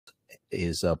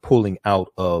is pulling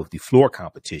out of the floor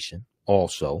competition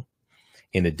also,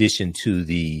 in addition to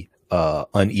the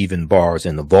uneven bars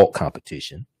and the vault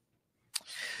competition.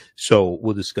 So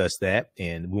we'll discuss that,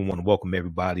 and we want to welcome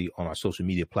everybody on our social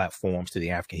media platforms to the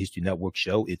African History Network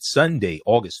show. It's Sunday,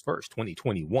 August 1st,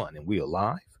 2021, and we are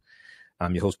live.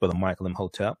 I'm your host, Brother Michael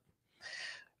Imhotep.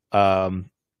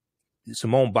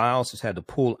 Simone Biles has had to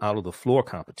pull out of the floor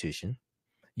competition.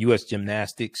 U.S.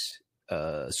 gymnastics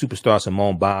superstar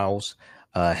Simone Biles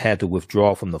had to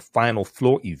withdraw from the final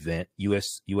floor event,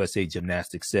 USA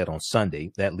Gymnastics said on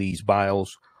Sunday. That leaves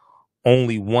Biles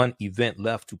only one event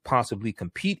left to possibly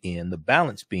compete in, the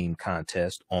balance beam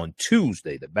contest on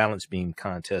Tuesday.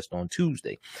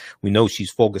 We know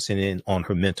she's focusing in on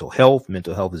her mental health.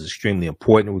 Mental health is extremely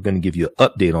important. We're going to give you an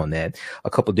update on that. A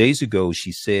couple of days ago,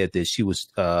 she said that she was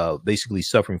basically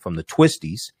suffering from the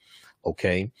twisties.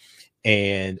 Okay.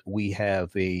 And we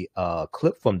have a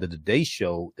clip from the Today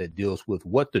Show that deals with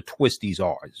what the twisties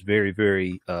are. It's very,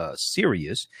 very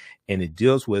serious. And it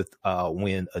deals with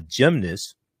when a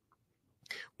gymnast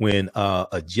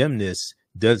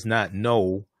does not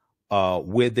know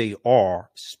where they are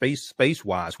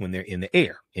space-wise when they're in the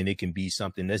air. And it can be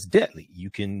something that's deadly.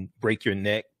 You can break your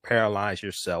neck, paralyze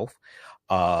yourself.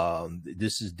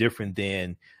 This is different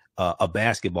than a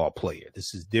basketball player.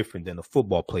 This is different than a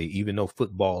football player. Even though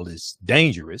football is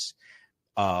dangerous,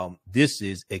 this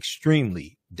is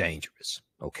extremely dangerous.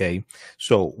 Okay,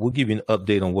 so we'll give you an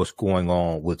update on what's going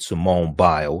on with Simone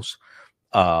Biles.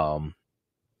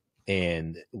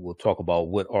 And we'll talk about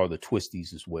what are the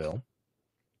twisties as well.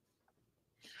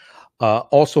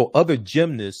 Also, other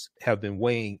gymnasts have been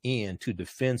weighing in to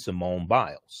defend Simone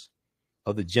Biles.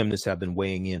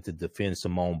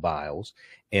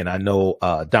 And I know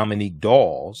Dominique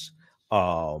Dawes,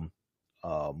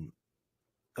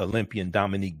 Olympian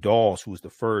Dominique Dawes, who was the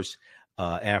first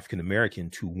African-American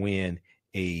to win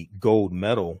a gold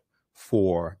medal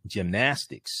for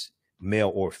gymnastics,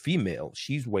 male or female.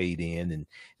 She's weighed in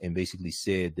and basically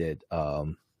said that,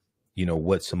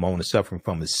 what Simone is suffering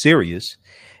from is serious,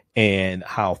 and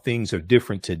how things are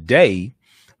different today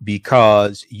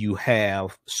because you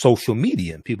have social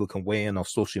media and people can weigh in on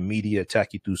social media,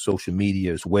 attack you through social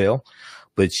media as well.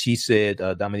 But she said,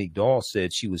 Dominique Dawes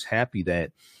said she was happy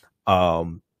that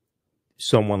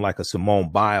someone like a Simone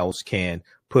Biles can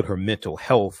put her mental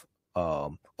health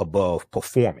above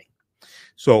performing.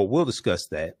 So we'll discuss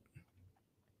that.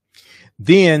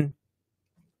 Then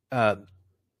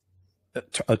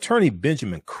Attorney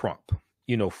Benjamin Crump,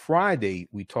 Friday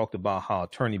we talked about how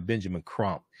Attorney Benjamin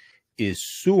Crump is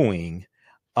suing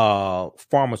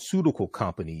pharmaceutical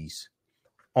companies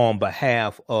on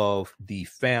behalf of the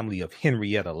family of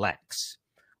Henrietta Lacks,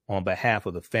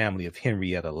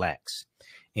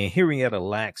 And Henrietta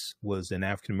Lacks was an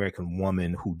African-American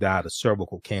woman who died of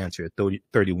cervical cancer at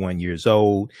 31 years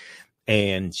old.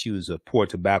 And she was a poor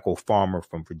tobacco farmer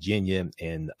from Virginia.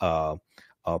 And part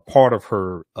of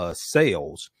her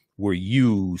sales were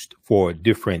used for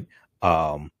different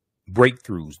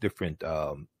breakthroughs, different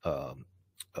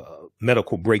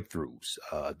medical breakthroughs,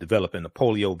 developing the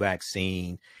polio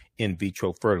vaccine, in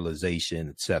vitro fertilization,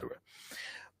 etc.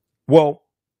 Well,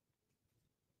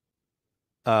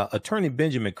 Attorney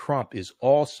Benjamin Crump is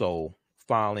also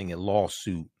filing a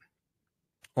lawsuit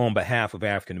on behalf of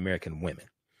African-American women.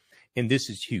 And this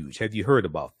is huge. Have you heard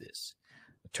about this?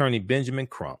 Attorney Benjamin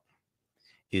Crump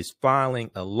is filing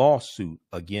a lawsuit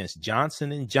against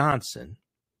Johnson & Johnson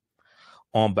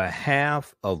on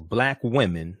behalf of Black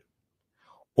women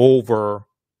over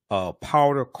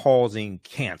powder causing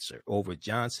cancer, over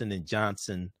Johnson &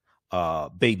 Johnson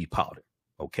baby powder.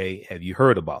 Okay. Have you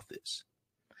heard about this?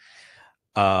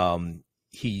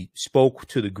 He spoke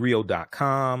to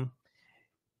thegrio.com.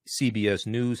 CBS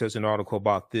News has an article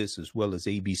about this, as well as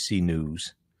ABC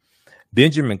News.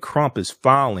 Benjamin Crump is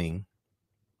filing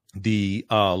the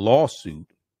lawsuit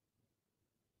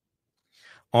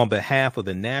on behalf of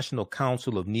the National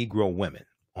Council of Negro Women,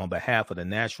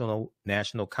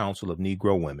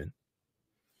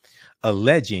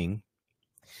 alleging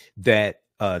that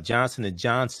Johnson &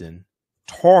 Johnson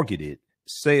targeted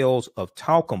sales of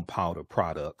talcum powder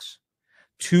products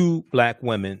to Black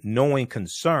women, knowing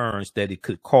concerns that it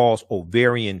could cause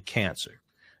ovarian cancer.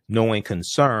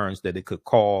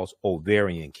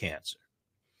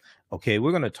 Okay,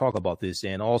 we're going to talk about this.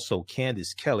 And also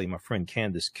Candace Kelly, my friend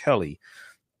Candace Kelly,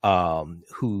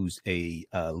 who's a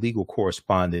legal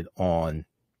correspondent on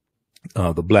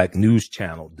the Black News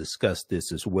Channel, discussed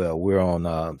this as well. We're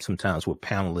on, sometimes we're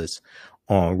panelists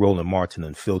on Roland Martin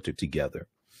Unfiltered together.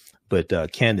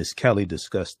 But Candace Kelly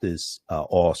discussed this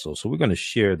also. So we're going to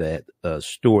share that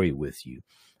story with you.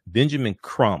 Benjamin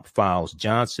Crump files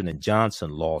Johnson &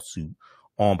 Johnson lawsuit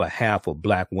on behalf of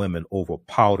Black women over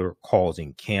powder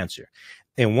causing cancer.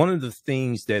 And one of the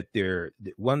things that they're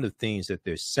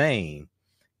saying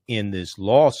in this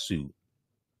lawsuit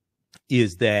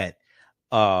is that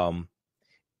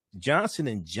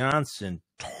Johnson & Johnson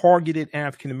targeted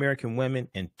African American women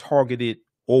and targeted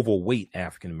overweight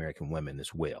African American women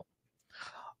as well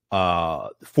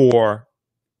for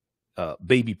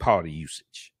baby powder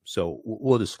usage. So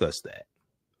we'll discuss that.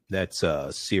 That's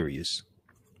serious.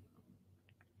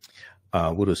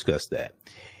 We'll discuss that.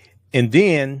 And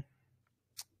then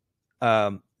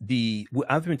I've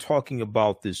been talking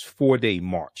about this 4-day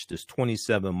march, this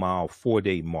 27-mile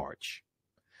 4-day march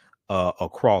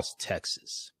across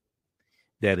Texas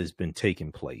that has been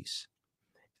taking place,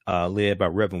 led by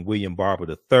Reverend William Barber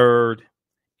III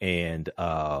and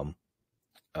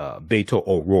Beto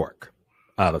O'Rourke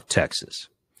out of Texas.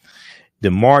 The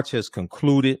march has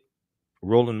concluded.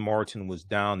 Roland Martin was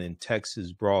down in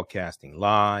Texas broadcasting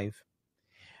live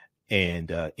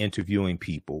and interviewing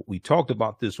people. We talked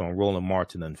about this on Roland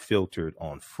Martin Unfiltered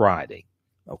on Friday.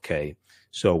 Okay,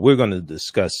 so we're going to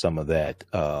discuss some of that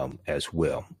as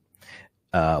well.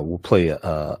 We'll play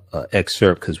a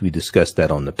excerpt because we discussed that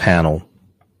on the panel.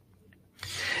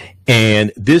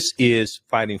 And this is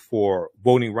fighting for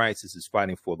voting rights. This is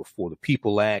fighting for the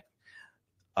People Act.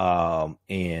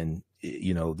 And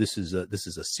you know, this is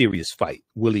a serious fight.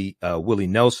 Willie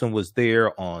Nelson was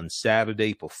there on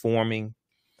Saturday performing.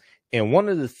 And one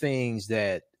of the things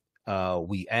that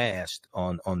we asked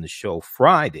on the show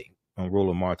Friday, on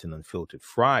Roland Martin Unfiltered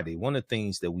Friday, one of the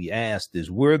things that we asked is,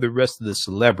 where are the rest of the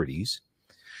celebrities?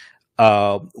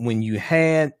 When you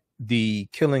had the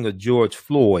killing of George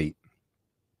Floyd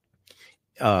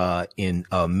in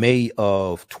May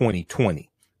of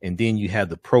 2020, and then you had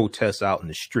the protests out in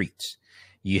the streets,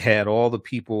 you had all the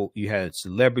people, you had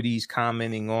celebrities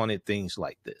commenting on it, things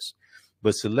like this.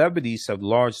 But celebrities have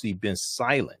largely been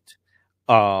silent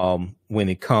when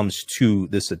it comes to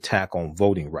this attack on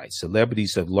voting rights.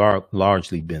 Celebrities have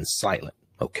largely been silent.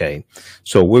 Okay,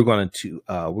 so we're going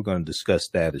to discuss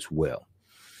that as well.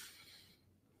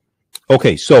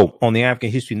 Okay, so on the African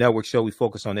History Network show, we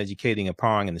focus on educating,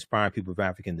 empowering, and inspiring people of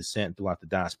African descent throughout the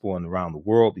diaspora and around the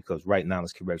world, because right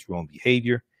knowledge corrects wrong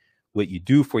behavior. What you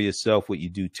do for yourself, what you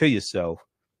do to yourself,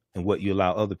 and what you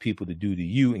allow other people to do to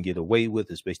you and get away with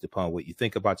is based upon what you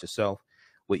think about yourself.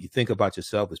 What you think about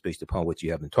yourself is based upon what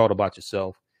you have been taught about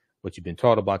yourself. What you've been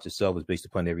taught about yourself is based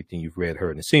upon everything you've read,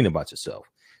 heard, and seen about yourself.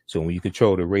 So when you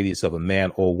control the radius of a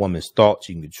man or woman's thoughts,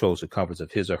 you can control the circumference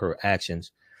of his or her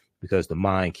actions, because the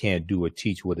mind can't do or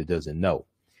teach what it doesn't know.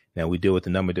 Now, we deal with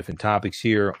a number of different topics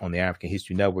here on the African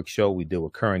History Network show. We deal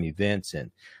with current events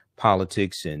and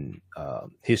politics and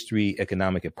history,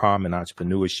 economic empowerment,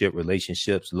 entrepreneurship,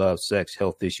 relationships, love, sex,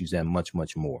 health issues, and much,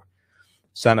 much more.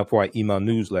 Sign up for our email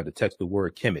newsletter. Text the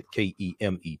word Kemet,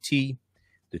 K-E-M-E-T,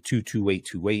 the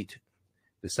 22828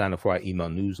 to sign up for our email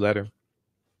newsletter.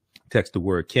 Text the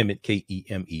word Kemet,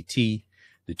 K-E-M-E-T,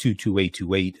 the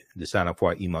 22828 to sign up for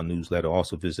our email newsletter.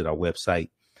 Also visit our website,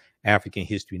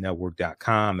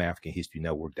 AfricanHistoryNetwork.com,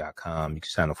 AfricanHistoryNetwork.com. You can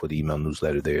sign up for the email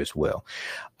newsletter there as well.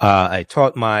 I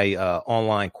taught my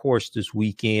online course this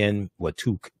weekend,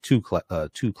 two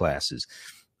classes,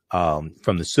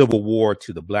 from the Civil War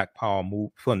to the Black Power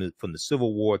move, from the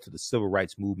Civil War to the Civil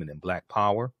Rights Movement and Black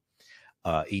Power.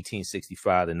 1865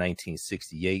 to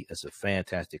 1968. That's a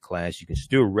fantastic class. You can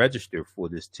still register for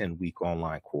this 10-week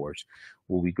online course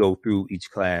where we go through each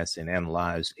class and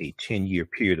analyze a 10-year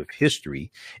period of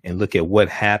history and look at what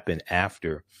happened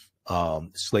after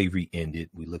slavery ended.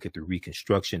 We look at the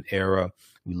Reconstruction era.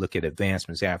 We look at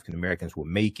advancements African Americans were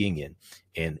making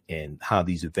and how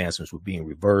these advancements were being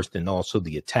reversed, and also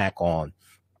the attack on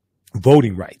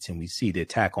voting rights. And we see the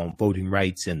attack on voting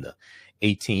rights in the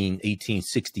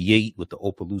 1868 with the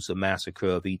Opelousas Massacre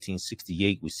of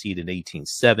 1868. We see it in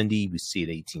 1870. We see it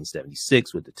in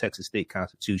 1876 with the Texas State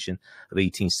Constitution of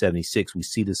 1876. We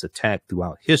see this attack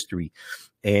throughout history.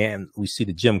 And we see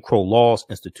the Jim Crow laws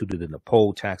instituted in the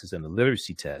poll taxes and the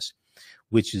literacy test,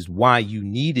 which is why you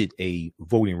needed a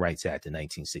Voting Rights Act in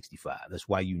 1965. That's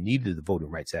why you needed the Voting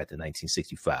Rights Act in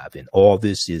 1965. And all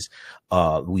this is,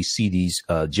 we see these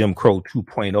Jim Crow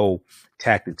 2.0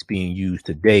 tactics being used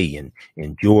today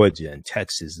in Georgia and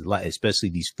Texas, especially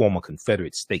these former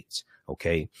Confederate states.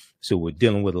 Okay, so we're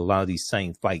dealing with a lot of these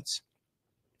same fights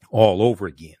all over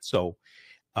again. So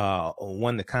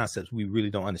one of the concepts we really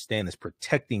don't understand is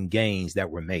protecting gains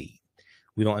that were made.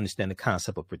 We don't understand the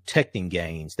concept of protecting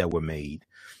gains that were made,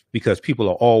 because people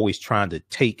are always trying to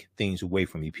take things away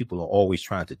from you. People are always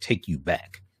trying to take you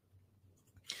back.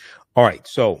 All right,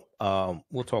 so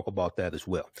we'll talk about that as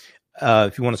well.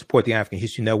 If you want to support the African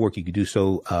History Network, you can do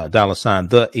so, $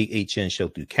 the AHN show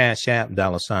through Cash App,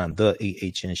 $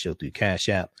 the AHN show through Cash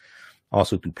App,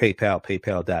 also through PayPal,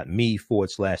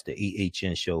 paypal.me/the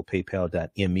AHN show,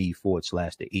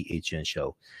 paypal.me/the AHN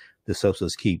show. This helps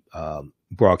us keep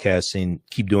broadcasting,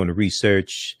 keep doing the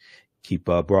research, keep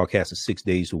broadcasting 6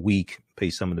 days a week, pay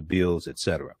some of the bills,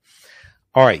 etc.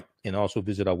 All right. And also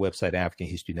visit our website,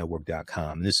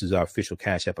 AfricanHistoryNetwork.com. This is our official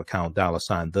Cash App account,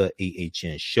 $ the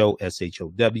AHN show,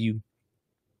 SHOW.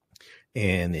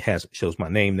 And it shows my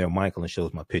name there, Michael, and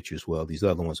shows my picture as well. These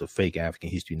other ones are fake African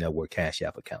History Network Cash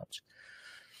App accounts.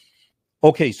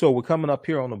 Okay, so we're coming up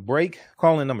here on a break.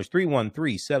 Calling numbers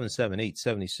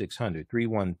 313-778-7600.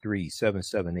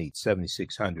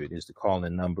 313-778-7600 is the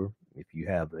call-in number. If you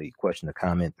have a question or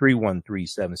comment,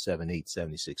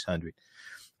 313-778-7600.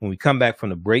 When we come back from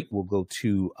the break, we'll go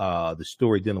to the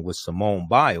story dealing with Simone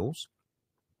Biles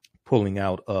pulling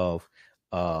out of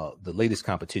the latest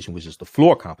competition, which is the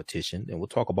floor competition. And we'll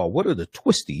talk about what are the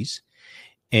twisties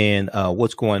and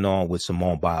what's going on with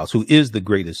Simone Biles, who is the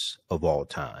greatest of all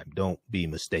time. Don't be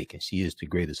mistaken. She is the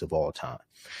greatest of all time.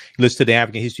 Listen to the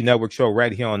African History Network show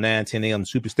right here on 910 AM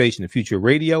Superstation, the Future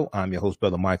Radio. I'm your host,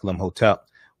 Brother Michael Imhotep.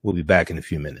 We'll be back in a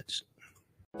few minutes.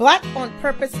 Black on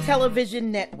Purpose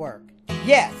Television Network.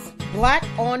 Yes, Black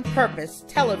on Purpose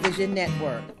Television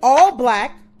Network. All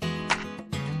black,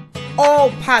 all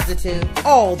positive,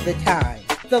 all the time.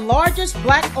 The largest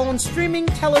black-owned streaming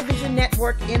television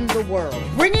network in the world.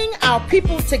 Bringing our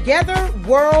people together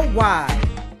worldwide.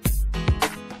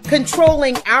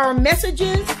 Controlling our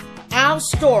messages, our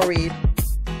stories,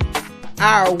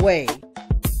 our way.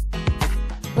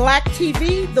 Black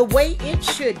TV the way it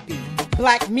should be.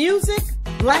 Black music,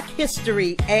 Black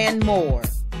history, and more.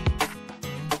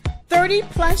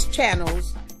 30-plus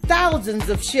channels, thousands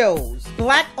of shows.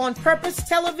 Black on Purpose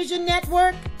Television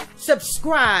Network.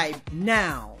 Subscribe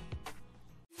now.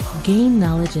 Gain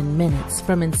knowledge in minutes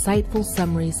from insightful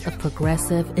summaries of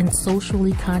progressive and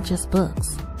socially conscious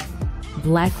books.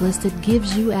 Blacklisted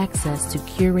gives you access to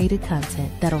curated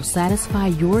content that'll satisfy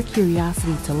your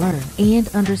curiosity to learn and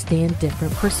understand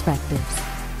different perspectives.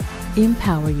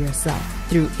 Empower yourself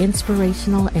through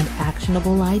inspirational and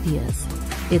actionable ideas.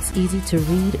 It's easy to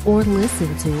read or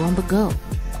listen to on the go.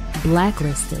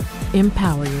 Blacklisted.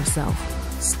 Empower yourself.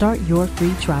 Start your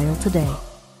free trial today.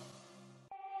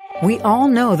 We all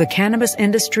know the cannabis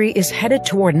industry is headed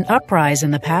toward an uprise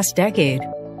in the past decade.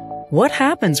 What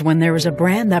happens when there is a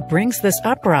brand that brings this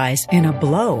uprise in a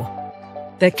blow?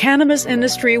 The cannabis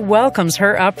industry welcomes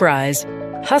her uprise.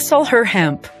 Hustle her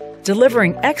hemp.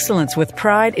 Delivering excellence with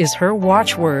pride is her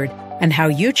watchword, and how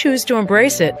you choose to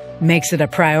embrace it makes it a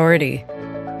priority.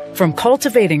 From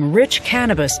cultivating rich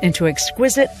cannabis into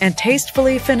exquisite and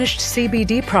tastefully finished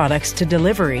CBD products to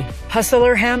delivery, Hustle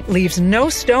Her Hemp leaves no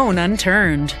stone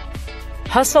unturned.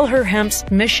 Hustle Her Hemp's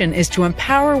mission is to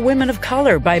empower women of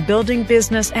color by building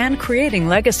business and creating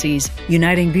legacies,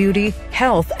 uniting beauty,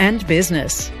 health, and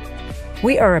business.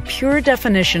 We are a pure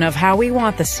definition of how we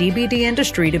want the CBD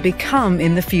industry to become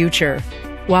in the future.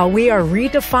 While we are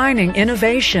redefining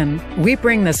innovation, we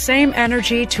bring the same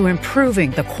energy to improving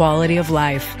the quality of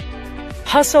life.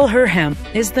 Hustle Her Hemp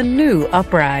is the new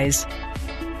uprise.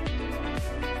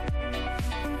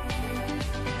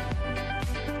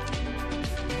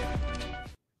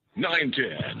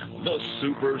 .910, the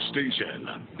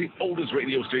Superstation, the oldest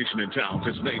radio station in town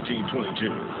since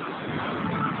 1922.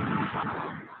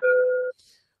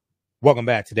 Welcome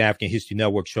back to the African History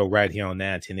Network show right here on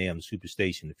 910 AM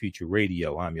Superstation, the Future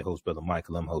Radio. I'm your host, Brother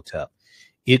Michael Imhotep.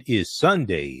 It is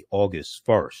Sunday, August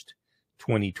 1st,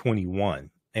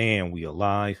 2021, and we are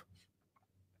live.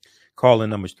 Calling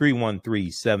numbers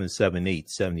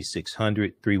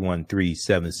 313-778-7600,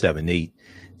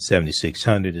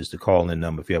 313-778-7600 is the call-in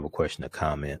number if you have a question or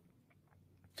comment.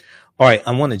 All right,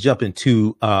 I want to jump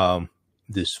into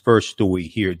this first story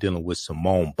here dealing with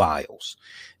Simone Biles.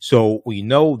 So we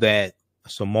know that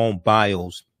Simone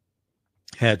Biles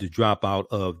had to drop out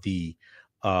of the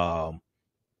vault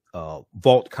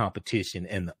competition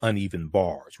and the uneven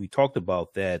bars. We talked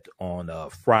about that on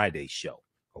Friday's show.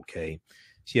 Okay,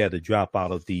 she had to drop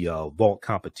out of the vault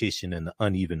competition and the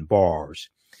uneven bars,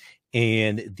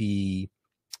 and the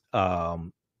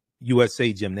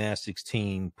USA gymnastics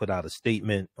team put out a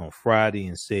statement on Friday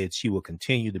and said she will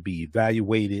continue to be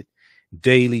evaluated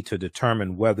daily to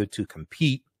determine whether to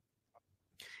compete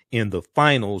in the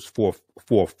finals for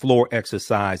floor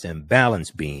exercise and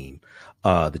balance beam,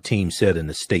 the team said in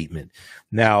a statement.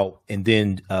 Now, and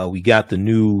then we got the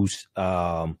news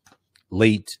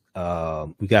late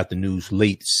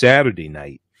Saturday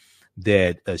night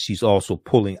that she's also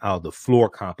pulling out the floor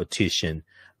competition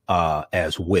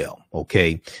as well.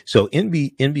 Okay. So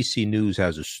NBC News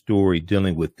has a story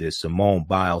dealing with this. Simone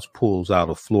Biles pulls out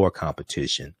a floor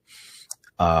competition.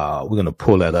 We're going to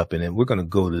pull that up, and then we're going to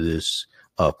go to this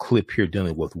clip here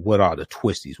dealing with what are the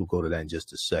twisties. We'll go to that in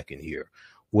just a second here.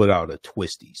 What are the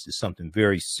twisties? It's something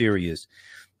very serious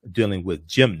dealing with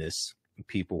gymnasts.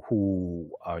 People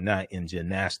who are not in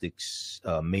gymnastics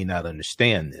may not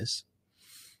understand this.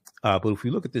 But if we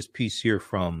look at this piece here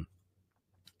from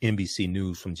NBC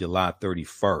News from July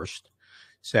 31st,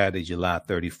 Saturday, July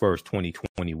 31st,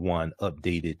 2021,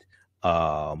 updated.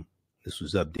 This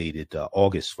was updated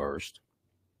August 1st.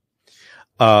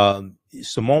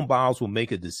 Simone Biles will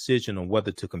make a decision on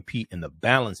whether to compete in the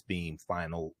balance beam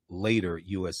final later,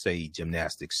 USA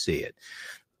Gymnastics said.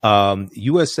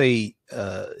 USA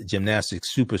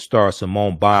Gymnastics superstar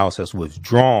Simone Biles has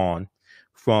withdrawn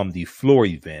from the floor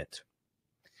event.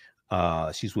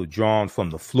 She's withdrawn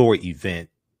from the floor event.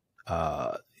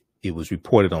 It was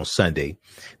reported on Sunday.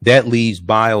 That leaves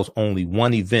Biles only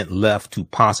one event left to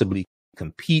possibly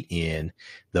compete in,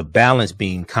 the balance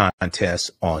beam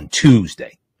contest on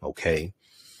Tuesday. Okay.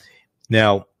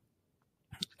 Now,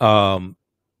 the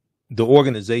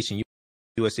organization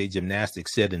USA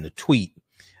Gymnastics said in the tweet,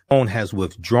 has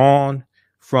withdrawn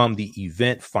from the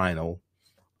event final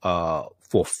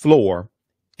for floor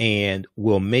and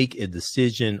will make a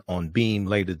decision on beam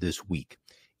later this week.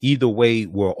 Either way,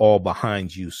 we're all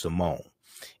behind you, Simone.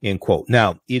 End quote.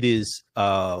 Now, it is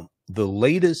the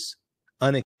latest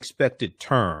unexpected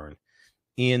turn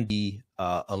in the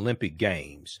Olympic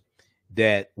Games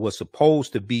that was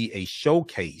supposed to be a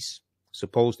showcase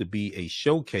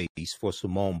for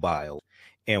Simone Biles,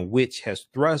 and which has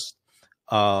thrust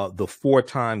the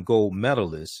four-time gold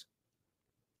medalist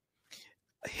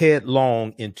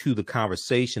headlong into the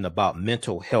conversation about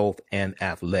mental health and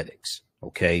athletics.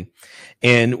 Okay.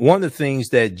 And one of the things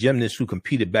that gymnasts who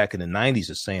competed back in the 90s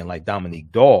are saying, like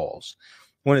Dominique Dawes,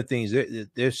 one of the things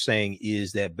they're saying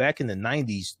is that back in the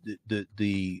 90s,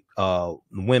 the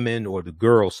women or the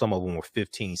girls, some of them were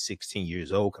 15, 16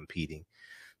 years old competing.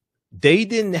 They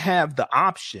didn't have the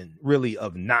option really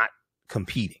of not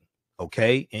competing.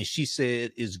 Okay. And she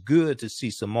said it's good to see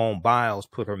Simone Biles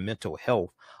put her mental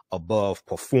health above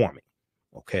performing.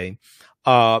 Okay.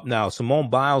 Now, Simone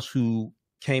Biles, who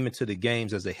came into the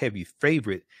games as a heavy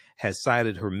favorite, has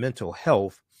cited her mental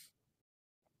health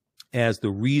as the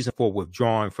reason for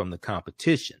withdrawing from the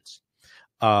competitions.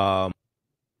 Quote,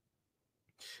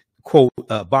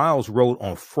 Biles wrote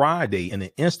on Friday in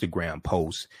an Instagram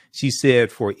post, she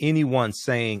said, for anyone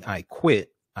saying I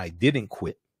quit, I didn't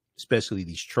quit. Especially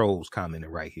these trolls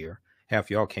commenting right here. Half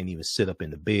y'all can't even sit up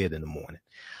in the bed in the morning.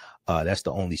 That's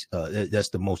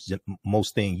the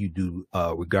most thing you do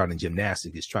regarding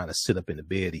gymnastics is trying to sit up in the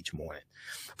bed each morning.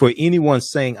 For anyone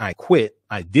saying I quit,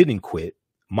 I didn't quit.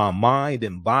 My mind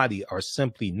and body are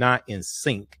simply not in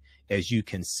sync, as you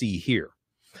can see here.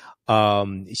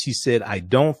 She said, I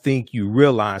don't think you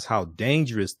realize how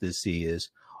dangerous this is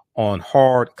on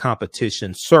hard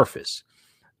competition surface.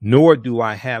 Nor do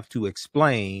I have to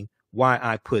explain why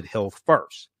I put health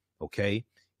first. Okay.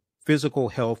 Physical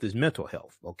health is mental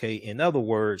health. Okay. In other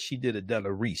words, she did a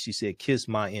Della Reese. She said, kiss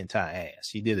my entire ass.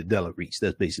 She did a Della Reese.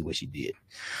 That's basically what she did.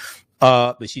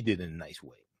 But she did it in a nice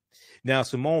way. Now,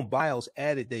 Simone Biles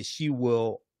added that she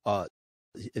will,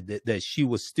 that she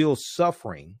was still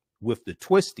suffering with the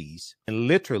twisties and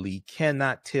literally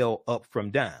cannot tell up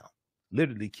from down.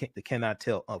 Literally cannot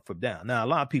tell up from down. Now, a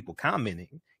lot of people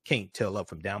commenting can't tell up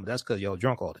from down, but that's because y'all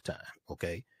drunk all the time.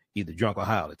 Okay. Either drunk or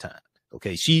high all the time.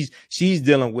 Okay. She's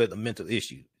dealing with a mental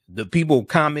issue. The people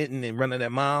commenting and running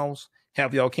their mouths,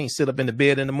 half y'all can't sit up in the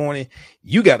bed in the morning.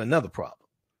 You got another problem.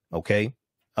 Okay.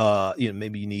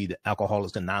 Maybe you need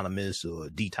Alcoholics Anonymous or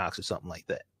detox or something like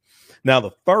that. Now,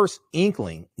 the first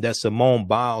inkling that Simone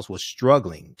Biles was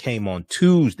struggling came on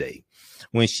Tuesday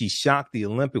when she shocked the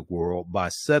Olympic world by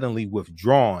suddenly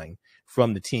withdrawing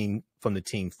from the team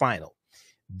final.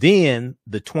 Then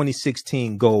the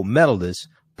 2016 gold medalist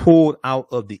pulled out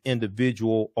of the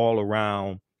individual all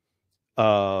around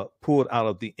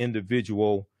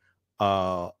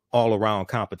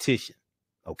competition.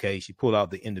 Okay. She pulled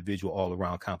out the individual all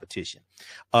around competition.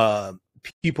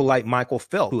 People like Michael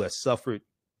Phelps, who has suffered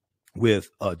with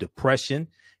depression,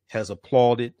 has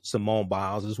applauded Simone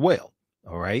Biles as well.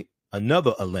 All right.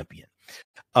 Another Olympian,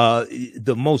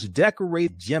 the most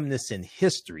decorated gymnast in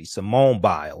history, Simone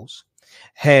Biles,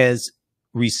 has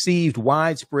received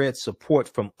widespread support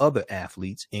from other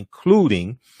athletes,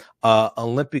 including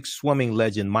Olympic swimming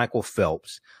legend Michael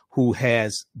Phelps, who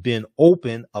has been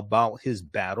open about his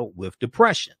battle with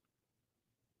depression.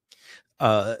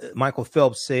 Michael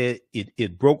Phelps said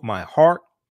it broke my heart.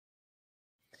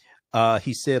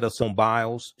 He said of Simone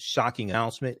Biles' shocking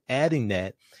announcement, adding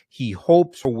that he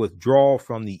hopes her withdrawal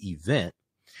from the event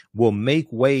will make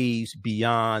waves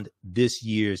beyond this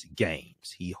year's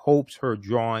games. He hopes her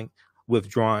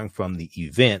withdrawing from the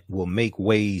event will make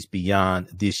waves beyond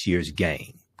this year's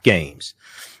games.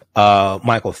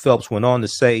 Michael Phelps went on to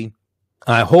say,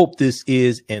 I hope this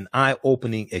is an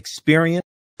eye-opening experience.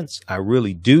 I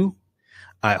really do.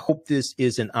 I hope this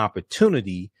is an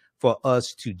opportunity for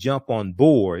us to jump on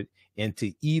board and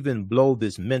to even blow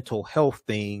this mental health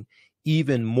thing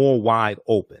even more wide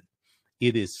open.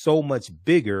 It is so much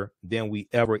bigger than we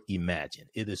ever imagined.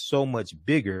 It is so much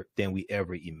bigger than we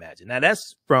ever imagined. Now,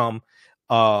 that's from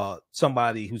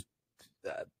somebody who's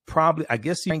probably, I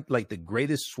guess, he ranked like the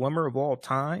greatest swimmer of all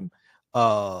time,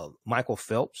 Michael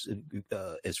Phelps,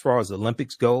 as far as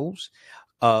Olympics goes.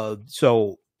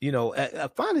 So, you know, I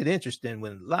find it interesting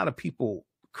when a lot of people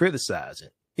criticize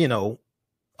it, you know,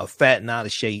 a fat and out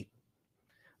of shape,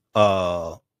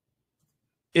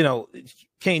 you know,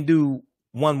 can't do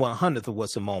 1/100th of what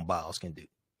Simone Biles can do.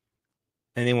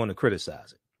 And they want to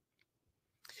criticize it.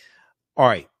 All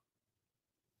right.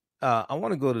 I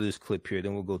want to go to this clip here.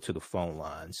 Then we'll go to the phone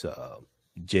lines.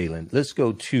 Jalen,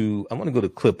 I want to go to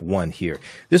clip 1 here.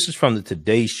 This is from the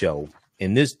Today Show.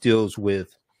 And this deals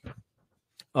with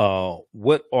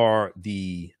what are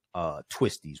the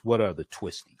twisties? What are the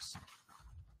twisties?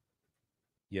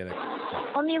 Yeah.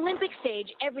 On the Olympic stage,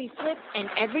 every flip and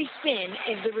every spin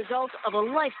is the result of a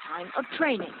lifetime of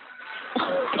training.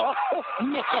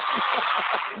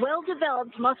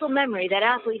 Well-developed muscle memory that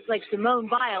athletes like Simone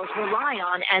Biles rely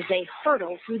on as they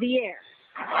hurtle through the air.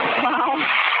 Wow.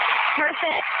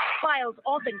 Perfect. Biles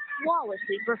often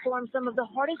flawlessly performed some of the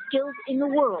hardest skills in the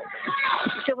world.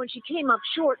 So when she came up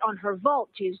short on her vault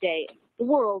Tuesday, the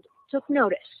world took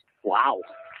notice. Wow.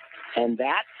 And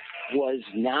that was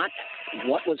not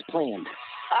what was planned.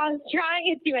 I was trying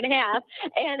a 2.5,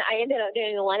 and I ended up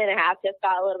doing a 1.5. Just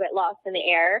got a little bit lost in the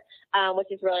air, which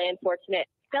is really unfortunate.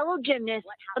 Fellow gymnasts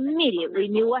immediately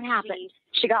knew what happened.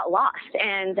 She got lost,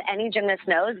 and any gymnast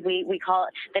knows we call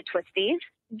it the twisties.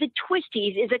 The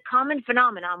twisties is a common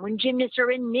phenomenon when gymnasts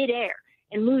are in midair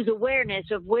and lose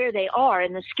awareness of where they are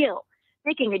in the skill,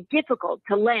 making it difficult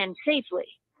to land safely.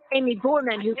 Amy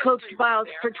Borman, who coached Biles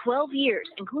for 12 years,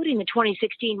 including the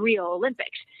 2016 Rio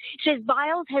Olympics, says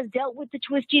Biles has dealt with the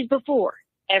twisties before.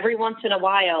 Every once in a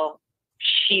while,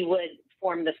 she would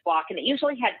form this block, and it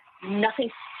usually had nothing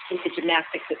to do with the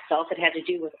gymnastics itself. It had to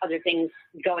do with other things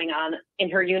going on in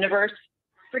her universe.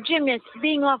 For gymnasts,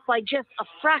 being off by just a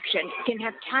fraction can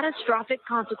have catastrophic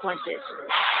consequences.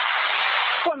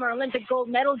 Former Olympic gold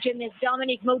medal gymnast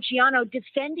Dominique Moceanu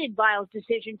defended Biles'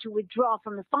 decision to withdraw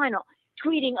from the final,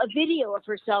 tweeting a video of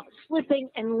herself slipping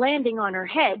and landing on her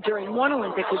head during one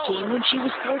Olympic routine when she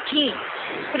was 14.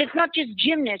 But it's not just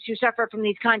gymnasts who suffer from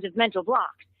these kinds of mental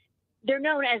blocks. They're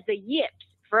known as the yips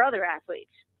for other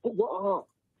athletes. Whoa.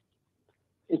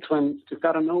 It's when, just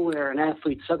out of nowhere, an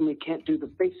athlete suddenly can't do the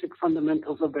basic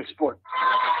fundamentals of their sport.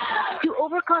 To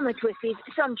overcome the twisties,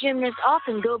 some gymnasts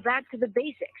often go back to the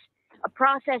basics, a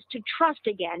process to trust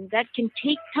again that can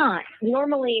take time.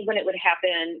 Normally, when it would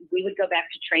happen, we would go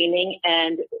back to training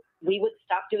and we would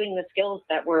stop doing the skills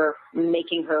that were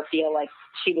making her feel like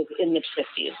she was in the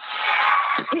twisties.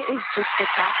 It is just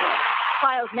spectacular.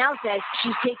 Biles now says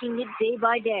she's taking it day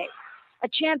by day, a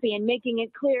champion making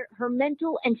it clear her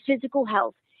mental and physical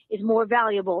health is more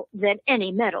valuable than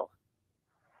any medal.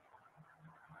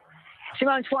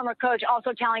 Simone's former coach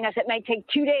also telling us it may take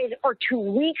 2 days or 2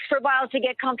 weeks for Biles to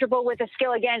get comfortable with the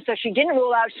skill again, so she didn't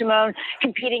rule out Simone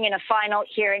competing in a final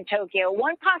here in Tokyo.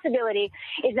 One possibility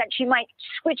is that she might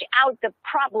switch out the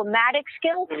problematic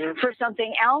skill for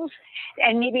something else,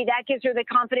 and maybe that gives her the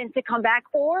confidence to come back,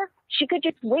 or she could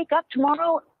just wake up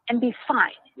tomorrow and be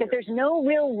fine, that there's no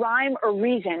real rhyme or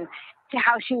reason to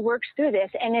how she works through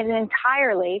this, and it's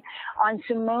entirely on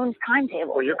Simone's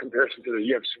timetable. Well, your comparison to the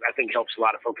yips, I think, helps a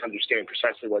lot of folks understand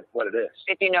precisely what it is.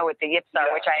 If you know what the yips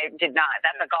are, which I did not.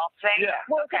 That's a golf thing? Yeah.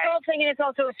 Well, it's a golf thing, and it's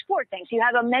also a sport thing. So you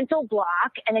have a mental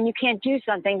block, and then you can't do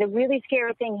something. The really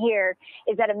scary thing here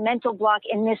is that a mental block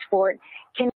in this sport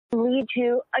can lead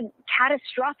to a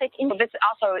catastrophic injury. This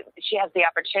also, she has the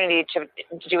opportunity to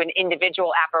do an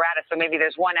individual apparatus. So maybe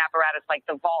there's one apparatus like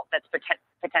the vault that's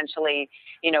potentially,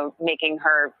 making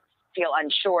her feel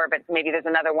unsure, but maybe there's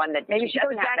another one that maybe she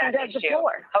goes back and does the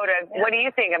floor. Hoda, what do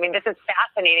you think? I mean, this is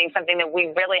fascinating, something that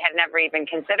we really had never even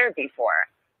considered before.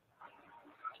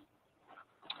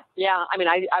 Yeah, I mean,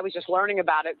 I was just learning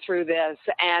about it through this.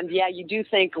 And, yeah, you do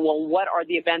think, well, what are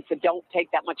the events that don't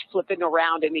take that much flipping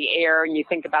around in the air? And you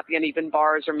think about the uneven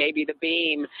bars or maybe the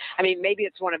beam. I mean, maybe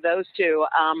it's one of those two.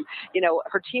 You know,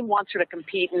 her team wants her to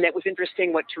compete. And it was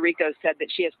interesting what Tarico said,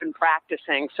 that she has been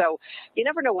practicing. So you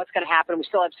never know what's going to happen. We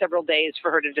still have several days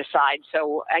for her to decide.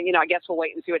 So, you know, I guess we'll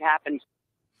wait and see what happens.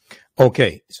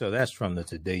 Okay, so that's from the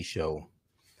Today Show,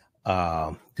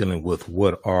 dealing with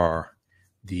what are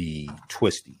the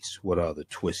twisties. What are the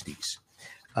twisties?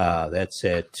 That's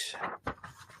at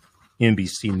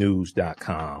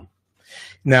NBCnews.com.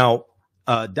 Now,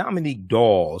 Dominique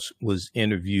Dawes was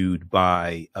interviewed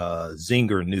by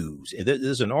Zinger News.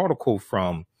 There's an article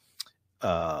from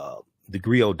thegrio.com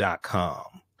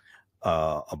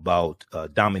about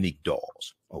Dominique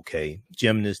Dawes. Okay,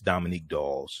 gymnast Dominique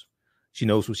Dawes. She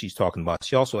knows what she's talking about.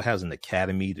 She also has an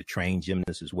academy to train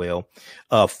gymnasts as well.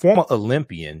 Former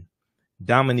Olympian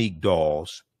Dominique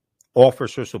Dawes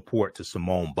offers her support to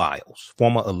Simone Biles.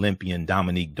 Former Olympian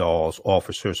Dominique Dawes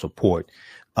offers her support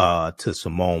to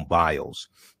Simone Biles.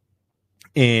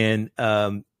 And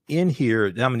in here,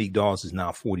 Dominique Dawes is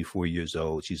now 44 years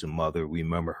old. She's a mother. We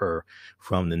remember her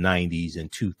from the 90s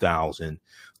and 2000.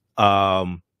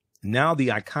 Now the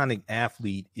iconic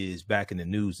athlete is back in the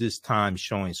news, this time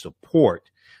showing support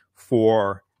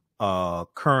for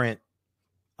current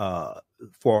star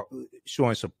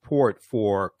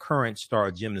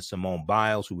gymnast Simone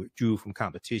Biles, who withdrew from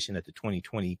competition at the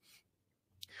 2020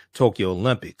 Tokyo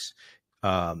Olympics.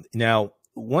 Now,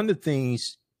 one of the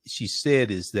things she said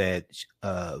is that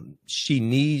she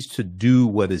needs to do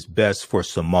what is best for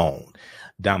Simone.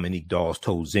 Dominique Dawes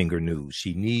told Zinger News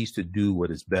she needs to do what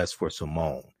is best for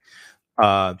Simone.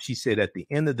 She said at the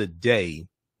end of the day,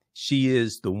 she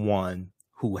is the one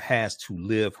who has to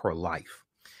live her life.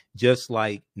 Just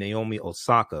like Naomi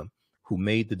Osaka, who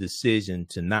made the decision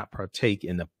to not partake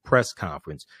in the press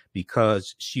conference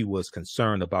because she was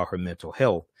concerned about her mental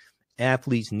health.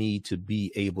 Athletes need to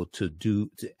be able to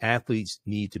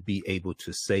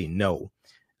say no,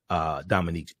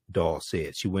 Dominique Dawes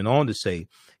said. She went on to say,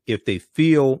 if they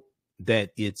feel that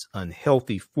it's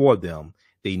unhealthy for them,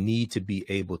 they need to be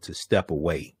able to step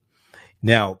away.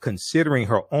 Now, considering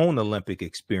her own Olympic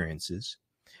experiences,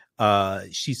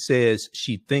 she says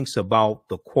she thinks about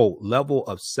the, quote, level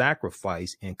of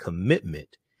sacrifice and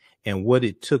commitment and what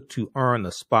it took to earn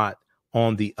a spot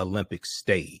on the Olympic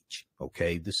stage.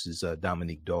 Okay, this is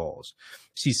Dominique Dawes.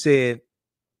 She said,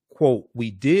 quote, we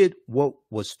did what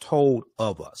was told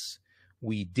of us.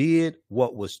 We did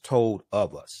what was told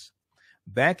of us.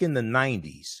 Back in the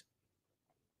 90s,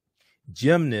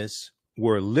 gymnasts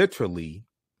were literally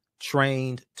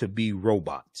trained to be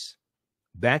robots.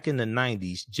 Back in the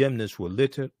 90s, gymnasts were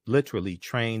literally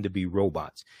trained to be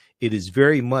robots. It is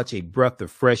very much a breath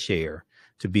of fresh air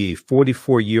to be a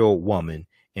 44-year-old woman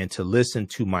and to listen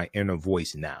to my inner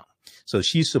voice now. So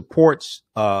she supports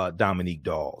Dominique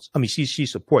Dawes. I mean, she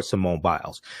supports Simone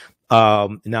Biles.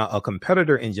 Now, a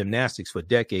competitor in gymnastics for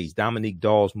decades, Dominique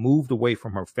Dawes moved away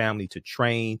from her family to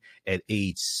train at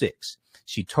age 6.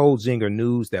 She told Zinger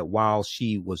News that while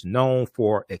she was known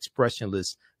for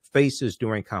expressionless faces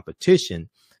during competition,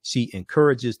 she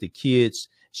encourages the kids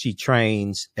she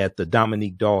trains at the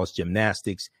Dominique Dawes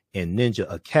Gymnastics and Ninja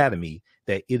Academy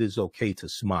that it is okay to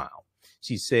smile.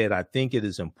 She said, I think it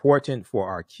is important for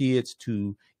our kids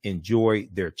to enjoy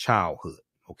their childhood.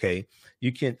 Okay,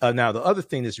 you can now the other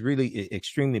thing that's really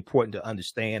extremely important to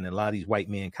understand, and a lot of these white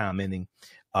men commenting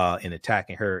and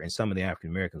attacking her, and some of the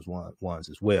African Americans ones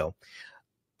as well.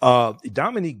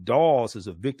 Dominique Dawes is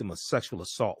a victim of sexual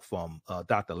assault from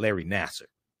Dr. Larry Nassar.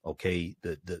 Okay,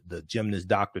 the gymnast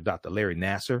doctor, Dr. Larry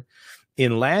Nassar.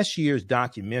 In last year's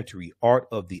documentary, Art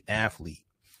of the Athlete,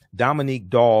 Dominique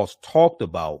Dawes talked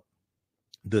about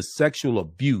the sexual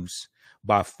abuse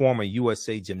by former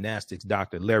USA Gymnastics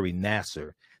Dr. Larry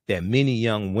Nassar that many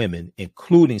young women,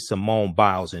 including Simone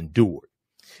Biles, endured.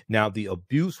 Now, the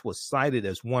abuse was cited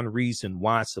as one reason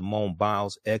why Simone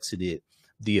Biles exited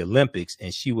the Olympics,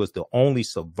 and she was the only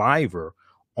survivor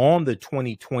on the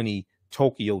 2020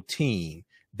 Tokyo team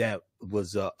that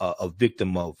was a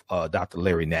victim of Dr.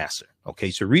 Larry Nassar.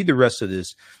 Okay, so read the rest of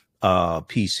this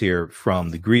piece here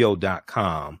from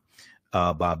thegrio.com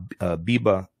by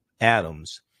Biba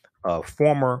Adams.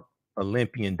 Former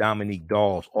Olympian Dominique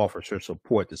Dawes offers her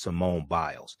support to Simone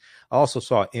Biles. I also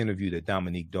saw an interview that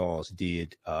Dominique Dawes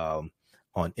did on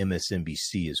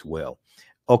MSNBC as well.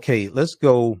 Okay, let's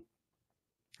go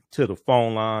to the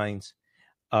phone lines.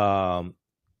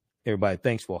 Everybody,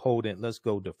 thanks for holding. Let's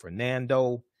go to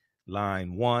Fernando,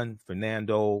 line 1.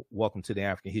 Fernando, welcome to the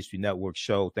African History Network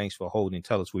show. Thanks for holding.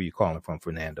 Tell us where you're calling from,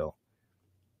 Fernando.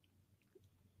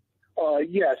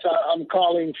 Yes, I'm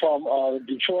calling from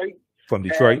Detroit. From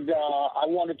Detroit? And I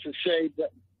wanted to say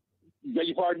that, beg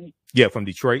your pardon? Yeah, from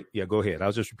Detroit. Yeah, go ahead. I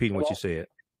was just repeating what you said.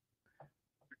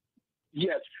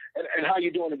 Yes, and how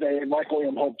you doing today? Michael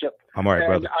Imhotep. I'm all right,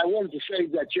 brother. I wanted to say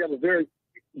that you have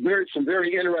some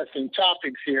very interesting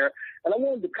topics here, and I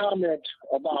wanted to comment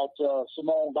about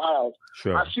Simone Biles.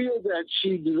 Sure. I feel that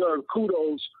she deserves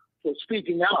kudos for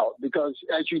speaking out because,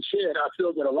 as you said, I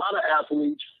feel that a lot of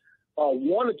athletes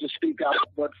wanted to speak out,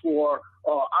 but for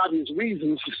obvious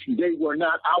reasons, they were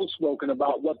not outspoken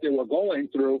about what they were going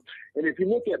through. And if you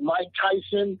look at Mike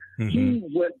Tyson, he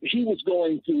was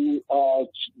going through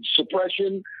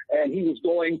suppression, and he was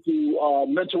going through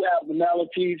mental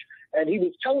abnormalities, and he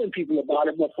was telling people about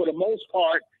it, but for the most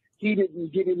part, he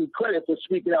didn't get any credit for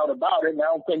speaking out about it, and I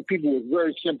don't think people were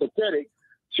very sympathetic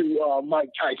to Mike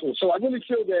Tyson. So I really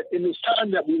feel that in this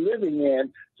time that we're living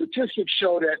in, statistics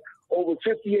show that over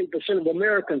 58% of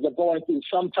Americans are going through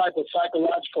some type of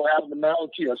psychological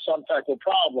abnormality or some type of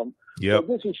problem. Yep. So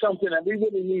this is something that we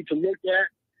really need to look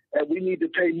at and we need to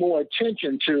pay more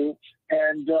attention to.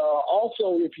 And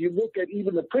also, if you look at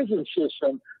even the prison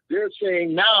system, they're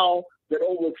saying now that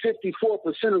over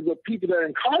 54% of the people that are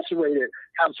incarcerated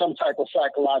have some type of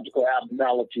psychological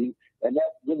abnormality, and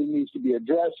that really needs to be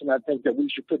addressed. And I think that we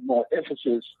should put more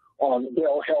emphasis on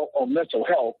mental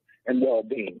health and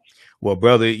well-being. Well,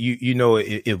 brother, you know,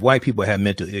 if white people have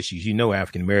mental issues, you know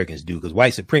African Americans do, because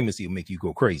white supremacy will make you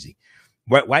go crazy.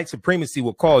 White supremacy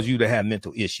will cause you to have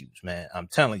mental issues, man. I'm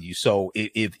telling you. So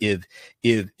if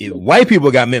white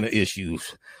people got mental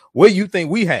issues, what do you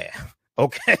think we have?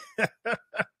 Okay.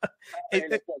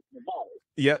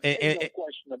 Yeah,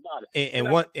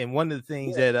 and one of the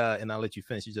things that and I'll let you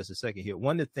finish in just a second here.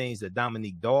 One of the things that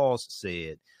Dominique Dawes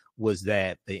said was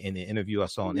that in the interview I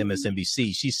saw on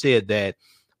MSNBC, she said that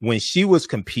when she was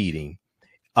competing,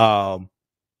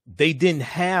 they didn't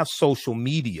have social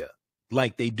media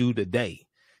like they do today.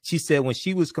 She said when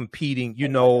she was competing, you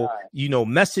know,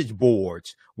 message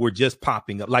boards were just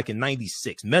popping up. Like in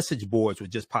 '96, message boards were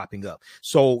just popping up.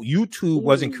 So YouTube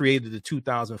wasn't created in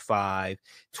 2005.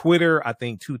 Twitter, I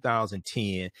think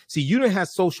 2010. See, you didn't have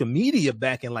social media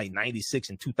back in like '96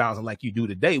 and 2000 like you do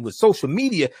today. With social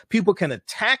media, people can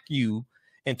attack you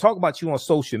and talk about you on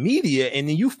social media, and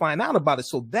then you find out about it.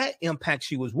 So that impacts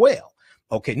you as well.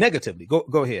 Okay, negatively. Go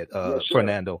ahead, yes,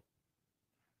 Fernando.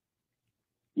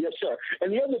 Yes, sir.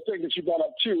 And the other thing that you brought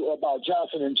up, too, about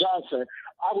Johnson & Johnson,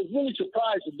 I was really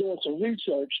surprised at doing some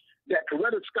research that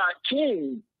Coretta Scott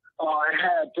King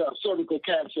had cervical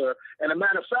cancer. And a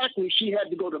matter of fact, she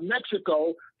had to go to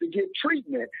Mexico to get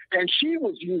treatment. And she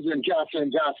was using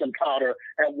Johnson & Johnson powder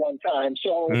at one time.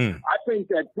 So I think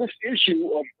that this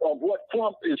issue of what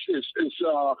Trump is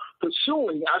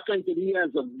pursuing, I think that he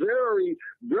has a very,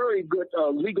 very good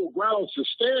legal grounds to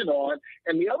stand on.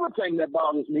 And the other thing that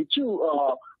bothers me, too,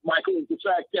 Michael, is the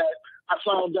fact that I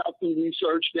found out through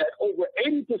research that over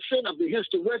 80% of the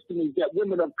hysterectomies that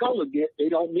women of color get, they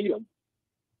don't need them.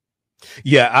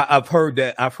 Yeah, I've heard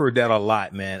that. I've heard that a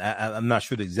lot, man. I'm not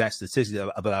sure the exact statistics,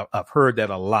 but I've heard that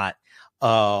a lot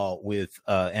with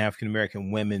African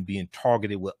American women being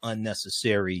targeted with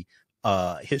unnecessary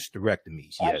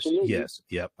hysterectomies. Yes, Absolutely. Yes,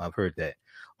 yep. I've heard that.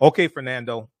 Okay,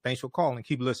 Fernando, thanks for calling.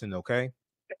 Keep listening, okay?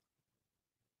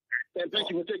 And thank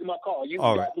you for taking my call.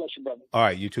 All God right. bless you, brother. All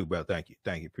right, you too, brother. Thank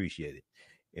you. Appreciate it.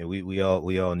 And we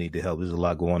all need the help. There's a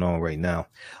lot going on right now.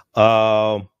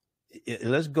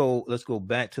 Let's go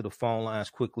back to the phone lines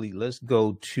quickly. Let's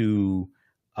go to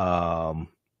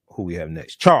who we have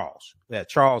next. Charles. Yeah,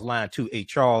 Charles, line 2. Hey,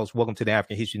 Charles, welcome to the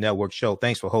African History Network show.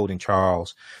 Thanks for holding,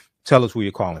 Charles. Tell us where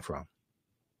you're calling from.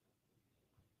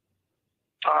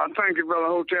 Thank you, brother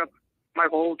Hotep.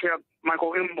 Michael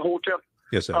Imhotep.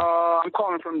 Yes, sir. I'm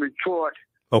calling from Detroit.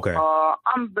 Okay.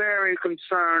 I'm very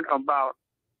concerned about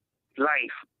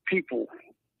life, people,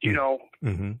 you know.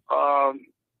 Mm-hmm. I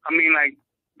mean, like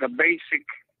the basic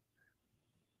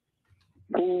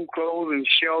food, clothes, and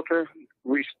shelter,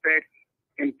 respect,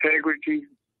 integrity,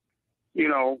 you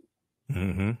know,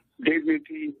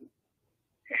 dignity,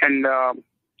 and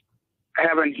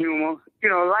having humor. You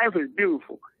know, life is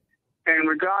beautiful. And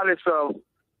regardless of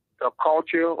the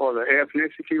culture or the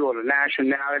ethnicity or the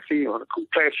nationality or the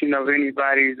complexion of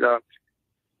anybody's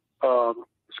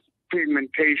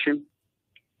pigmentation,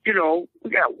 you know,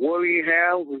 we got woolly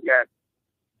hair, we got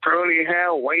curly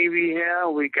hair, wavy hair,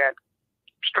 we got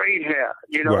straight hair,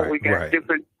 you know, we got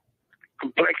different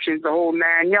complexions, the whole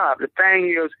 9 yards. The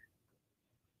thing is,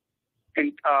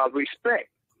 respect,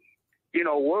 you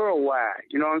know, worldwide,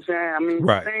 you know what I'm saying? I mean,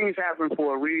 things happen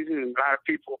for a reason, and a lot of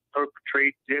people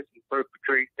perpetrate this and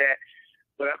perpetrate that.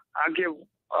 But I give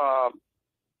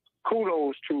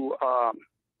kudos to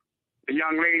the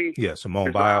young lady. Yeah, Simone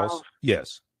Ms. Biles.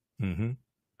 Yes. Mm-hmm.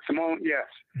 Simone, yes.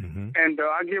 Mm-hmm. And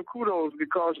I give kudos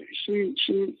because she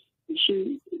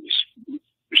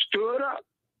stood up,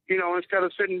 you know, instead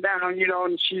of sitting down, you know,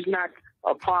 and she's not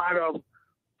a part of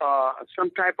some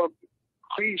type of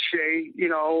cliche, you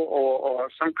know, or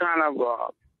some kind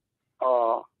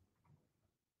of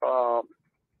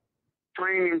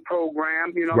training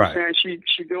program, you know what I'm saying?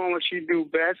 She doing what she do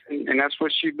best, and that's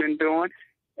what she's been doing.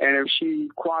 And if she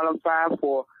qualified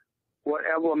for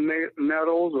whatever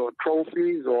medals or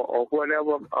trophies or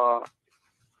whatever,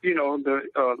 you know,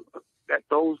 that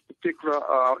those particular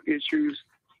issues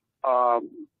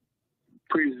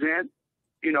present,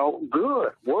 you know, good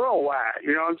worldwide.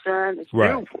 You know what I'm saying? It's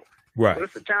beautiful. Right. But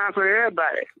it's a time for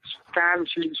everybody. It's time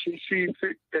she sees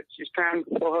fit that it's time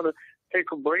for her to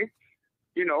take a break.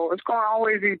 You know, it's going to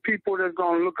always be people that's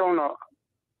going to look on the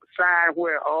side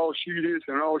where, oh, she this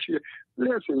and oh, she.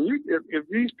 Listen, if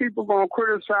these people going to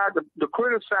criticize, the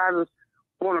criticizers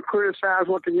want to criticize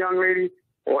what the young lady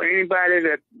or anybody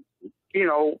that, you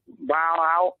know, bow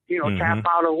out, you know, tap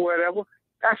out or whatever,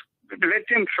 let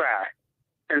them try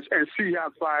and see how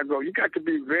far it goes. You got to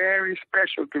be very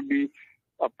special to be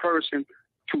a person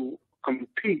to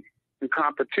compete in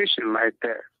competition like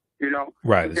that, you know?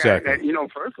 Right, exactly. You know,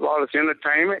 first of all, it's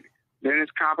entertainment, then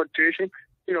it's competition,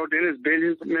 you know, then it's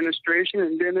business administration,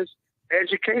 and then it's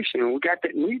education. We got to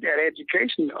need that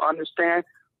education to understand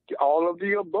all of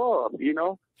the above, you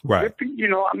know? Right. You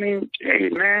know, I mean, hey,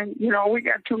 man, you know, we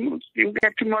got too much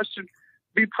to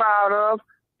be proud of,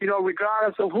 you know,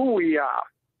 regardless of who we are.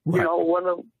 Right. You know,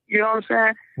 whether, you know what I'm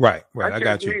saying? Right, I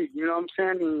got you. You know what I'm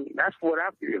saying? And that's what I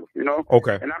feel, you know?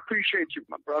 Okay. And I appreciate you,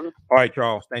 my brother. All right,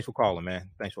 Charles. Thanks for calling, man.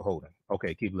 Thanks for holding.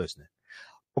 Okay, keep listening.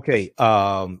 Okay,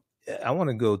 I want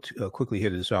to go to, quickly here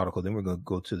to this article. Then we're going to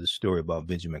go to the story about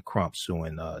Benjamin Crump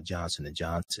suing Johnson &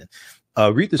 Johnson.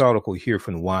 Read this article here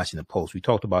from the Washington Post. We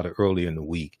talked about it earlier in the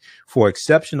week. For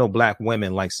exceptional Black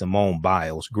women like Simone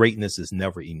Biles, greatness is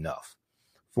never enough.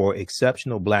 For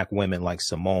exceptional Black women like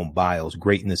Simone Biles,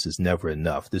 greatness is never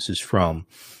enough. This is from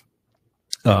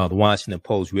the Washington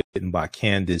Post, written by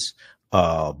Candace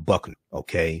Buckner.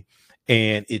 Okay.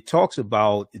 And it talks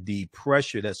about the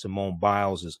pressure that Simone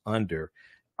Biles is under,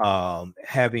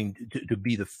 having to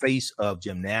be the face of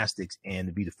gymnastics and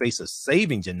to be the face of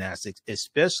saving gymnastics,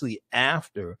 especially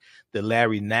after the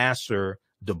Larry Nassar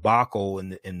debacle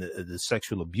and the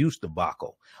sexual abuse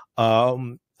debacle.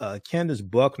 Candace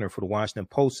Buckner for the Washington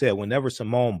Post said, whenever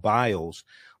Simone Biles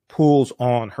pulls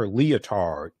on her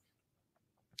leotard,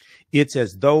 it's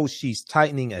as though she's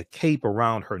tightening a cape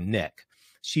around her neck.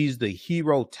 She's the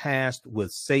hero tasked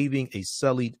with saving a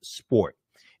sullied sport,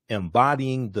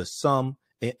 embodying some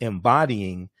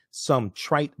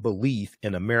trite belief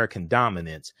in American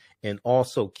dominance, and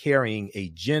also carrying a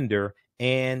gender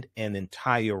and an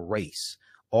entire race.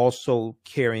 Also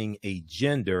carrying a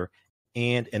gender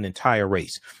and an entire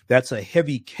race. That's a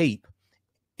heavy cape,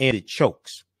 and it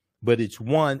chokes, but it's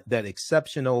one that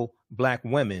exceptional Black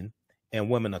women and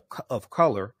women of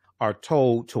color are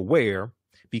told to wear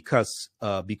because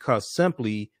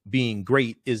simply being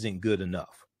great isn't good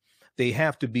enough. They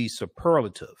have to be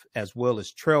superlative as well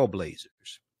as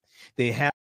trailblazers. They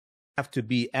have to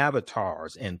be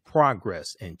avatars and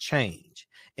progress and change,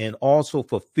 and also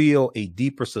fulfill a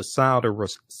deeper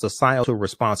societal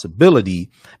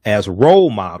responsibility as role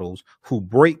models who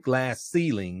break glass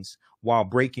ceilings while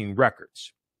breaking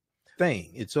records.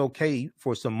 It's okay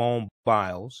for Simone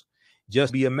Biles,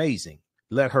 just be amazing.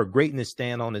 Let her greatness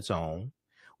stand on its own.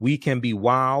 We can be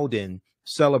wild and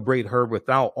celebrate her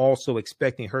without also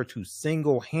expecting her to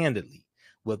single-handedly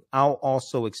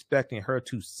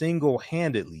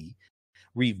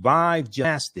revive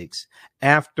gymnastics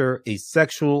after a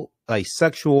sexual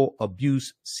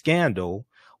abuse scandal,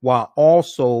 while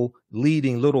also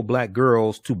leading little Black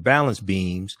girls to balance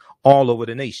beams all over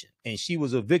the nation. And she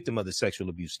was a victim of the sexual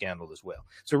abuse scandal as well.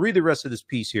 So read the rest of this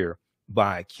piece here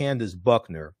by Candace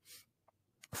Buckner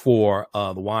for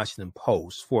the Washington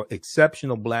Post. For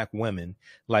exceptional Black women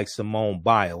like Simone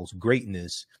Biles,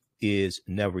 greatness is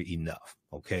never enough.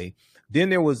 Okay. Then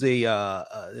there was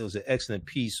an excellent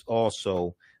piece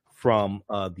also from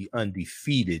the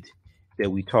Undefeated that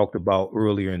we talked about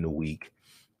earlier in the week.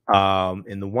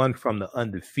 And the one from the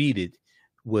Undefeated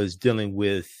was dealing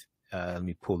with, let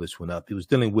me pull this one up. It was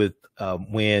dealing with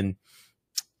when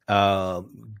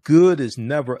good is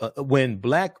never, when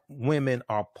Black women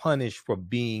are punished for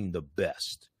being the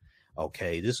best.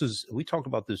 Okay. We talked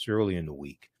about this earlier in the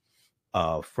week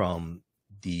from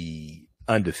the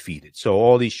Undefeated. So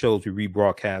all these shows we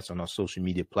rebroadcast on our social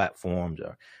media platforms,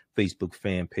 our Facebook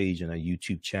fan page and our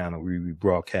YouTube channel. We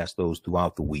rebroadcast those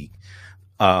throughout the week.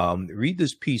 Read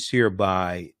this piece here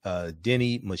by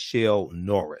Denny Michelle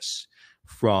Norris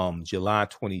from July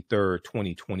 23rd,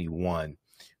 2021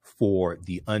 for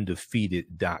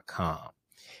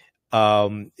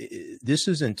TheUndefeated.com. This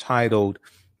is entitled,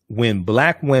 When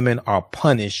Black Women Are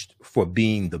Punished for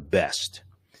Being the Best.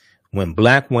 When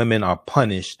Black women are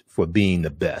punished for being the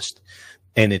best.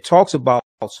 And it talks about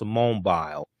Simone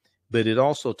Biles, but it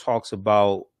also talks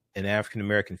about an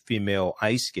African-American female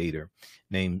ice skater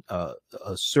named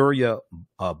Surya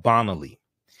Bonali,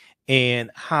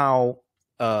 and how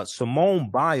Simone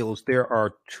Biles, there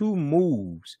are two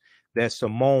moves that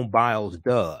Simone Biles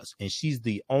does, and she's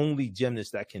the only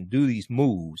gymnast that can do these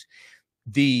moves.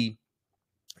 The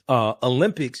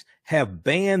Olympics have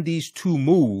banned these two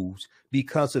moves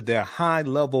because of their high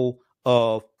level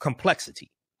of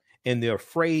complexity, and they're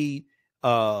afraid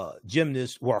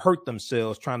gymnasts will hurt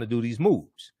themselves trying to do these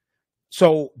moves.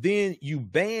 So then you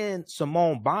ban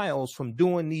Simone Biles from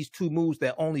doing these two moves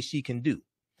that only she can do.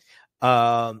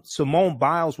 Simone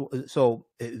Biles, so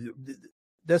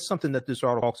that's something that this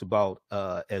article talks about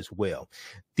as well.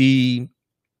 She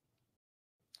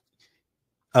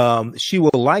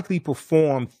will likely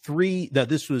perform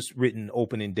this was written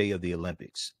opening day of the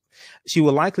Olympics. She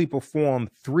will likely perform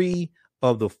 3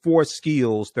 of the 4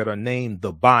 skills that are named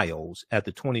the Biles at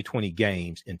the 2020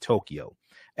 Games in Tokyo,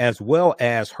 as well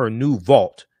as her new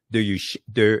vault, the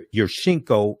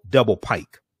Yoshinko double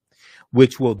pike,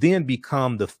 which will then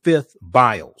become the 5th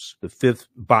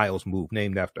Biles move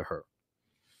named after her.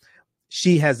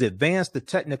 She has advanced the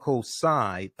technical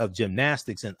side of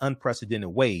gymnastics in unprecedented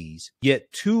ways,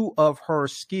 yet 2 of her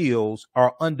skills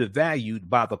are undervalued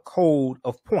by the code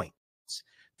of points.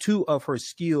 2 of her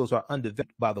skills are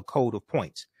undervalued by the code of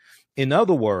points. In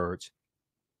other words,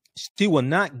 she will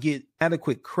not get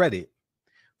adequate credit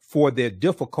for their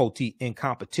difficulty in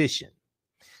competition.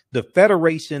 The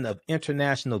Federation of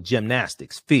International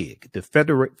Gymnastics, FIG, the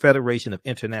Federation of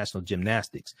International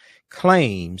Gymnastics,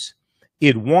 claims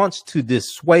it wants to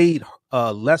dissuade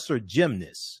lesser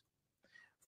gymnasts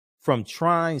from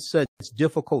trying such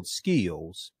difficult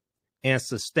skills and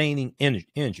sustaining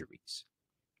injuries.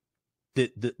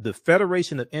 The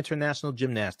Federation of International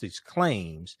Gymnastics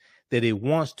claims that it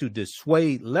wants to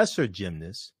dissuade lesser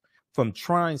gymnasts from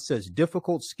trying such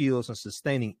difficult skills and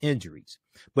sustaining injuries,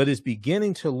 but it's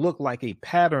beginning to look like a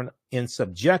pattern in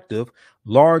subjective,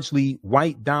 largely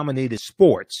white-dominated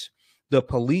sports, the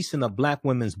policing of Black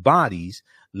women's bodies,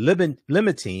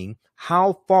 limiting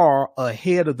how far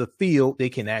ahead of the field they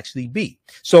can actually be.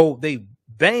 So they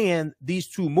banned these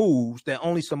 2 moves that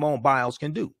only Simone Biles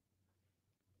can do.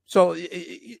 So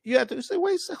you have to say,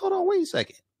 wait a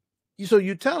second. So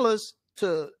you tell us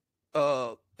to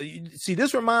see,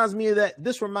 this reminds me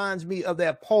of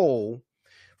that poll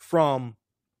from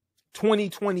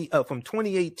 2020, from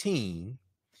 2018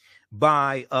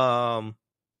 by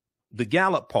the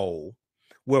Gallup poll,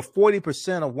 where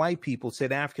 40% of white people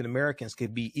said African Americans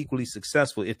could be equally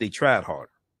successful if they tried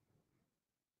harder.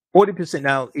 40%.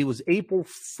 Now, it was April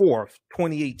 4th,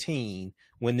 2018,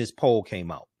 when this poll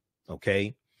came out.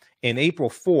 Okay. And April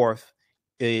 4th,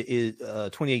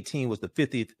 2018 was the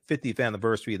 50th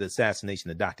anniversary of the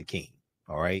assassination of Dr. King.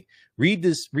 All right. Read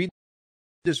this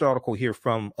article here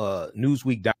from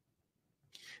Newsweek.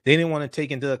 They didn't want to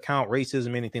take into account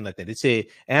racism or anything like that. It said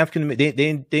they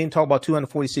didn't talk about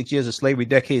 246 years of slavery,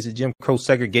 decades of Jim Crow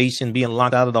segregation, being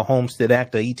locked out of the Homestead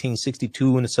Act of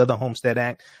 1862 and the Southern Homestead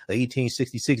Act of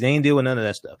 1866. They didn't deal with none of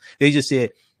that stuff. They just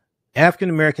said African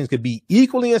Americans could be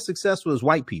equally as successful as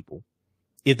white people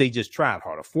if they just tried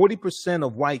harder. 40%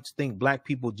 of whites think Black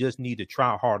people just need to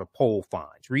try harder, poll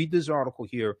finds. Read this article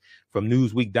here from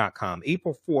Newsweek.com,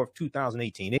 April 4th,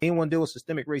 2018. They didn't want to deal with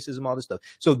systemic racism, all this stuff.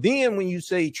 So then when you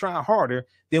say try harder,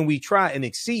 then we try and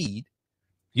exceed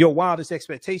your wildest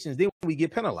expectations, then we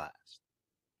get penalized.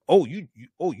 Oh,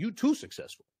 you too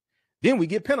successful. Then we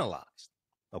get penalized.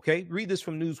 Okay, read this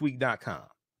from Newsweek.com.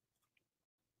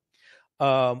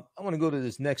 I want to go to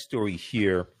this next story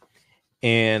here.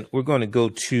 And we're going to go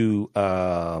to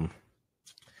the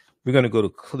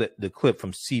clip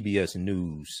from CBS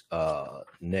News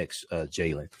next,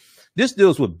 Jalen. This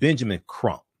deals with Benjamin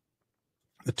Crump,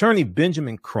 attorney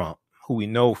Benjamin Crump, who we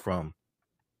know from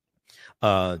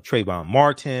Trayvon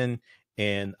Martin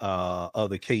and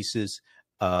other cases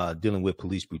dealing with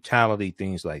police brutality,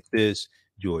 things like this.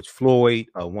 George Floyd,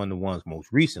 one of the ones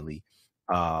most recently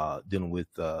dealing with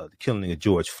the killing of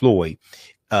George Floyd.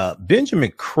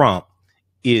 Benjamin Crump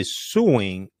is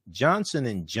suing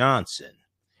Johnson & Johnson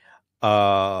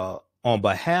on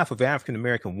behalf of African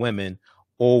American women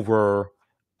over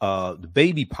the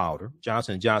baby powder,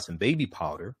 Johnson & Johnson baby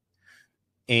powder,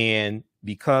 and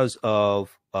because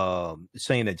of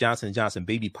saying that Johnson & Johnson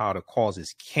baby powder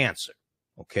causes cancer.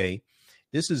 Okay,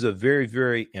 this is a very,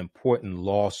 very important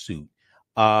lawsuit.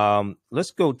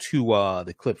 Let's go to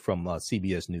the clip from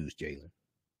CBS News, Jalen.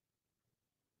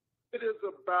 It is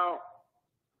about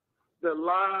the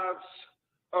lives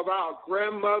of our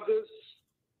grandmothers,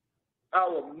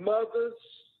 our mothers,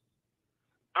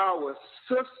 our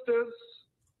sisters,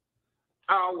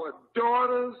 our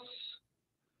daughters,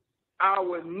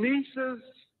 our nieces,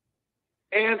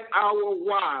 and our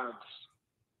wives,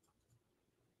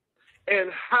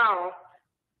 and how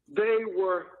they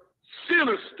were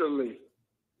sinisterly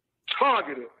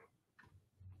targeted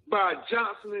by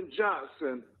Johnson &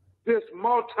 Johnson, this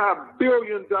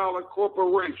multi-billion-dollar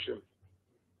corporation,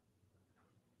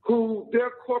 who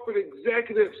their corporate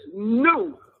executives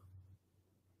knew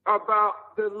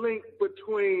about the link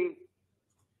between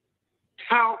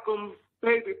talcum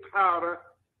baby powder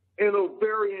and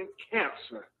ovarian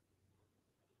cancer.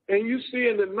 And you see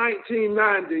in the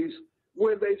 1990s,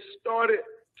 when they started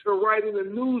to write in the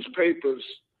newspapers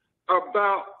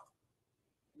about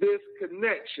this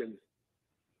connection,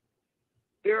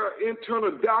 there are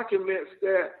internal documents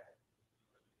that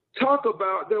talk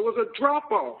about there was a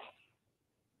drop-off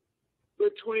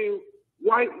between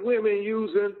white women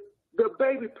using the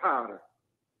baby powder.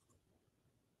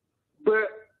 But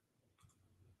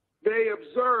they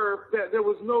observed that there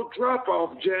was no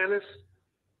drop-off, Janice,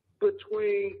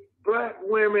 between black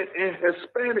women and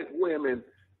Hispanic women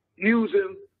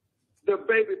using the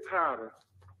baby powder.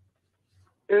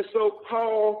 And so,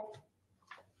 Paul,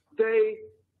 they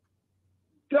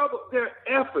doubled their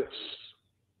efforts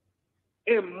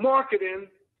in marketing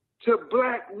to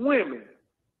black women.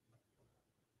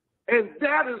 And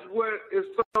that is what is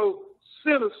so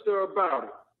sinister about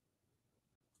it.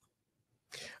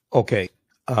 Okay.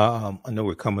 I know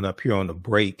we're coming up here on the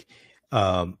break.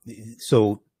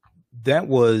 So that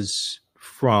was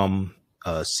from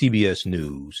CBS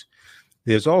News.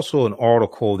 There's also an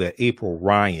article that April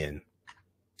Ryan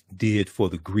did for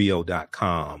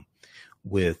thegrio.com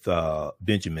with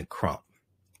Benjamin Crump.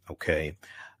 Okay.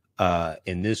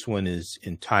 And this one is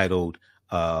entitled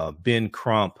Ben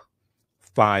Crump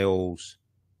files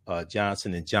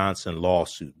Johnson & Johnson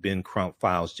lawsuit. Ben Crump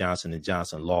files Johnson &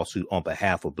 Johnson lawsuit on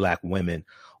behalf of black women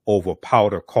over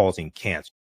powder causing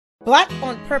cancer. Black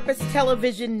on Purpose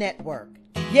Television Network.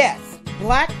 Yes,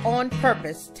 Black on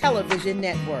Purpose Television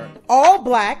Network. All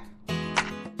black,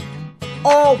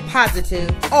 all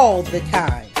positive, all the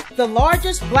time. The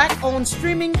largest black-owned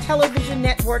streaming television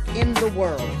network in the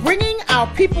world. Bringing our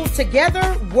people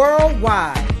together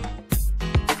worldwide.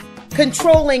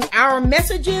 Controlling our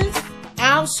messages,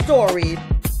 our stories,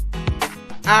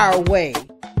 our way.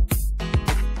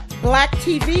 Black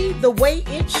TV the way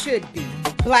it should be.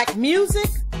 Black music,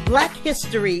 Black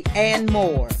history, and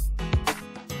more.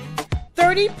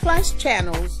 30+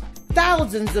 channels,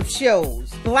 thousands of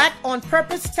shows. Black on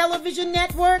Purpose Television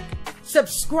Network.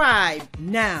 Subscribe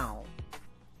now.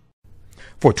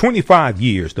 For 25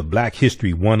 years, the Black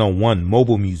History 101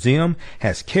 Mobile Museum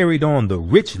has carried on the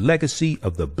rich legacy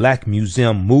of the Black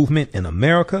Museum movement in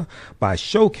America by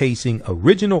showcasing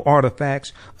original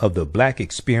artifacts of the Black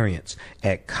experience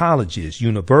at colleges,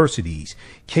 universities,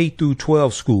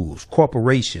 K-12 schools,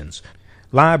 corporations,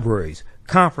 libraries,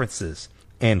 conferences,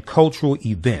 and cultural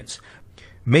events,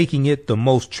 making it the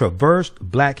most traversed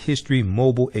Black History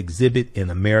mobile exhibit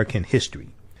in American history.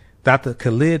 Dr.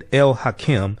 Khalid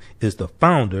El-Hakim is the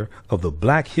founder of the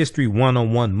Black History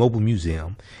 101 Mobile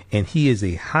Museum, and he is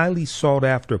a highly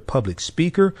sought-after public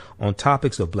speaker on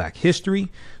topics of Black history,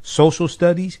 social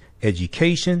studies,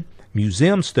 education,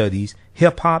 museum studies,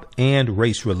 hip-hop, and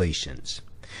race relations.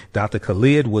 Dr.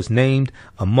 Khalid was named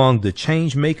among the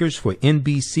change makers for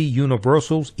NBC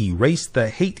Universal's Erase the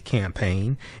Hate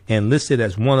campaign and listed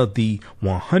as one of the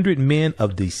 100 men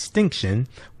of distinction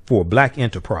for Black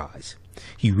enterprise.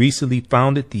 He recently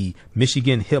founded the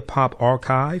Michigan Hip Hop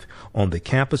Archive on the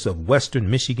campus of Western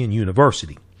Michigan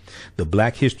University. The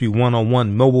Black History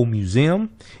 101 Mobile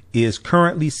Museum is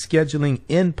currently scheduling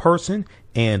in-person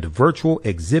and virtual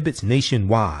exhibits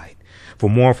nationwide. For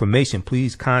more information,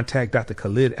 please contact Dr.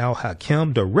 Khalid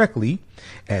El-Hakim directly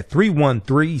at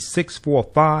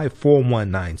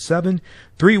 313-645-4197,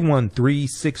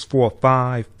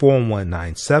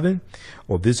 313-645-4197,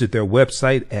 or visit their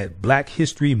website at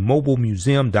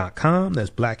blackhistorymobilemuseum.com. That's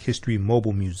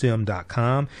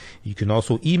blackhistorymobilemuseum.com. You can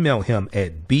also email him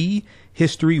at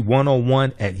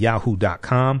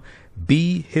bhistory101@yahoo.com,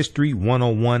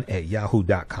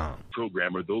 bhistory101@yahoo.com.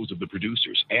 Program are those of the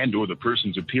producers and or the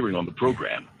persons appearing on the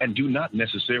program and do not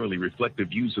necessarily reflect the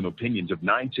views and opinions of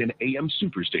 910 AM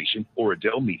Superstation or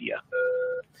Adele Media.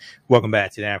 Welcome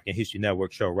back to the African History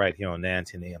Network show right here on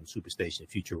 910 AM Superstation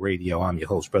Future Radio. I'm your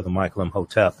host, Brother Michael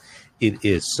Imhotep. It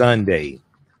is Sunday,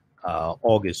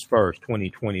 August 1st,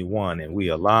 2021, and we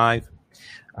are live.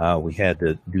 We had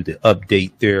to do the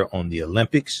update there on the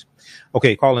Olympics.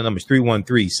 Okay, calling numbers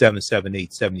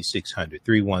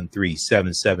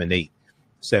 313-778-7600.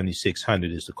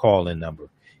 313-778-7600 is the call-in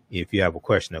number if you have a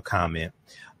question or comment.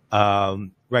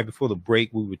 Right before the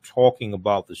break, we were talking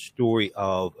about the story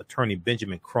of Attorney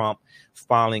Benjamin Crump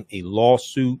filing a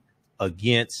lawsuit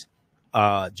against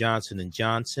Johnson &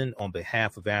 Johnson on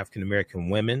behalf of African-American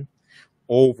women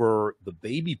over the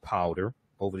baby powder,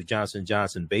 over the Johnson &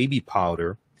 Johnson baby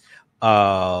powder,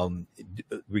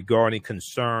 regarding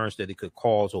concerns that it could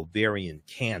cause ovarian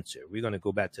cancer. We're going to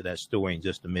go back to that story in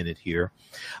just a minute here.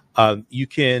 You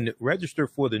can register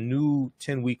for the new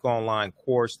 10-week online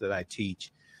course that I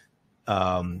teach.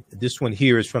 This one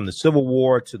here is from the Civil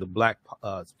War to the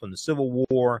from the Civil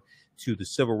War to the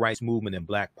Civil Rights Movement and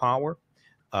Black Power,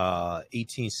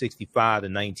 1865 to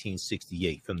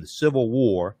 1968. From the Civil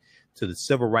War to the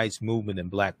Civil Rights Movement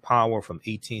and Black Power from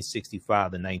 1865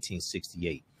 to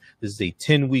 1968. This is a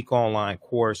 10-week online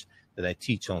course that I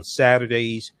teach on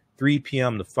Saturdays, 3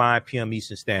 p.m. to 5 p.m.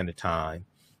 Eastern Standard Time.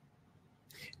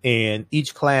 And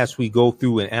each class we go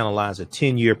through and analyze a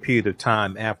 10-year period of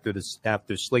time after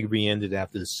slavery ended,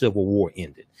 after the Civil War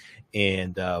ended.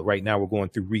 And right now we're going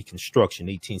through Reconstruction,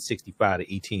 1865 to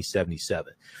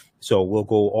 1877. So we'll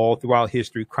go all throughout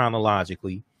history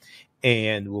chronologically.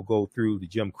 And we'll go through the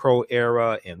Jim Crow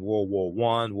era and World War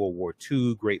I, World War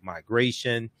II, Great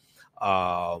Migration,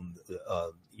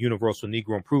 Universal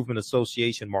Negro Improvement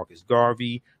Association, Marcus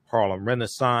Garvey, Harlem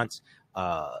Renaissance,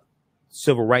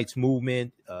 Civil Rights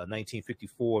Movement,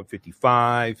 1954 and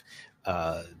 55,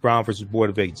 Brown versus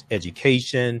Board of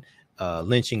Education,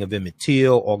 lynching of Emmett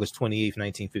Till, August 28th,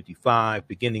 1955,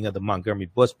 beginning of the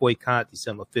Montgomery bus boycott,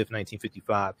 December 5th,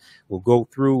 1955. We'll go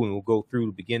through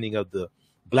the beginning of the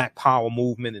Black Power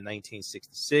movement in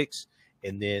 1966,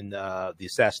 and then the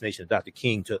assassination of Dr.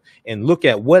 King, and look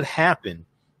at what happened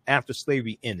after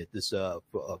slavery ended. This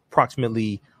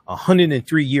approximately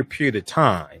 103-year period of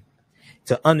time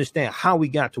to understand how we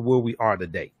got to where we are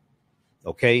today.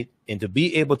 Okay, and to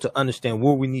be able to understand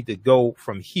where we need to go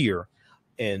from here,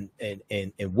 and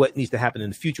what needs to happen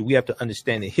in the future, we have to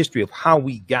understand the history of how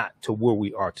we got to where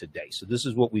we are today. So this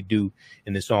is what we do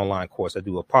in this online course. I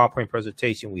do a PowerPoint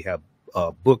presentation. We have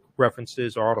book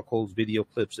references, articles, video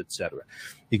clips, etc.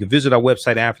 You can visit our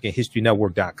website,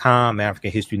 AfricanHistoryNetwork.com,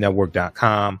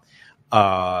 AfricanHistoryNetwork.com.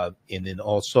 And then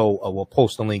also we'll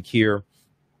post a link here.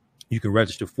 You can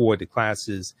register for the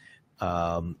classes.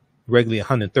 Regularly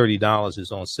 $130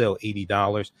 is on sale,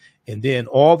 $80. And then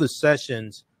all the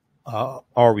sessions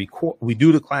are recorded. We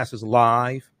do the classes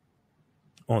live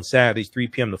on Saturdays, 3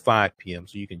 p.m. to 5 p.m.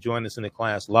 So you can join us in the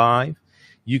class live.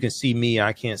 You can see me.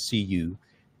 I can't see you.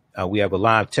 We have a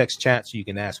live text chat, so you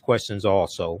can ask questions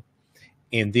also.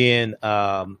 And then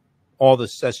all the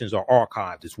sessions are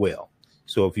archived as well.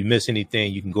 So if you miss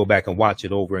anything, you can go back and watch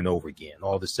it over and over again.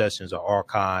 All the sessions are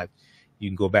archived. You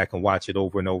can go back and watch it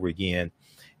over and over again.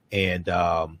 And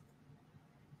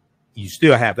you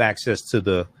still have access to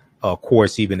the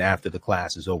course even after the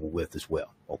class is over with as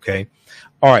well. Okay.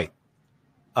 All right.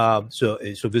 So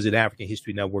visit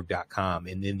AfricanHistoryNetwork.com.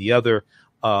 And then the other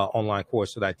online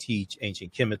course that I teach,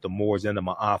 Ancient Kemet, the Moors, and the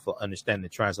Ma'afa, Understanding the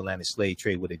Transatlantic Slave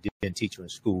Trade, what they didn't teach you in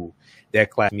school. That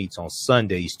class meets on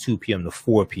Sundays, 2 p.m. to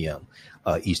 4 p.m.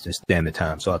 Eastern Standard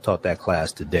Time. So I taught that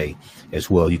class today as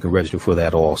well. You can register for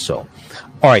that also.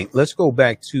 All right, let's go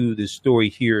back to this story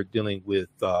here dealing with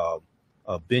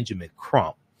Benjamin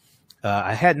Crump.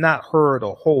 I had not heard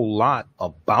a whole lot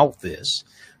about this.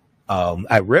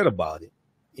 I read about it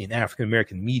in African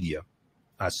American media.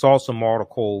 I saw some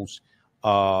articles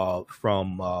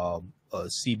from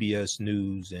CBS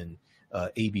News and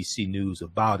ABC News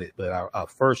about it, but I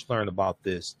first learned about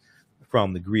this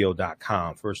from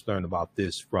thegrio.com. First learned about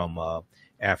this from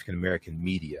African American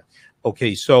media.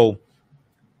 Okay, so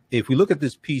if we look at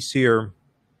this piece here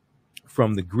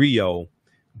from the Grio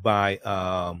by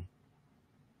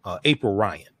April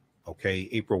Ryan, okay,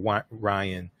 April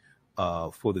Ryan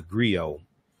for the Grio.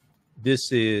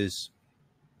 This is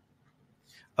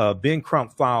Ben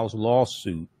Crump files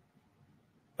Johnson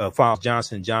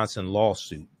 & Johnson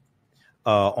lawsuit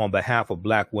on behalf of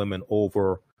Black women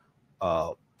over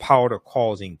powder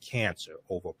causing cancer,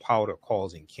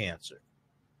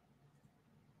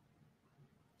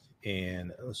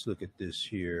 And let's look at this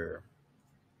here.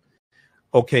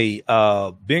 Okay,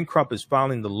 Ben Crump is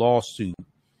filing the lawsuit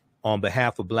on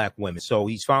behalf of Black women. So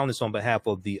he's filing this on behalf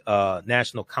of the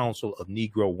National Council of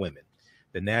Negro Women.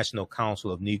 The National Council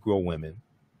of Negro Women,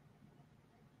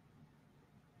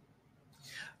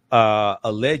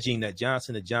 alleging that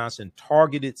Johnson & Johnson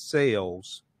targeted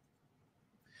sales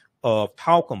of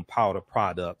talcum powder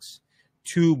products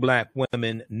to Black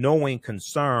women, knowing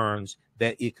concerns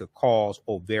that it could cause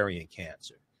ovarian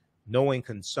cancer. Knowing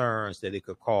concerns that it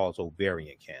could cause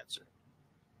ovarian cancer.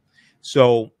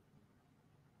 So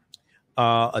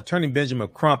Attorney Benjamin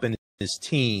Crump and his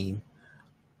team,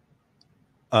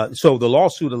 so the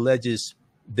lawsuit alleges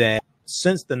that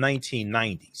since the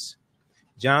 1990s,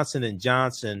 Johnson &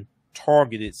 Johnson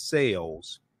targeted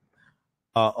sales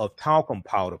of talcum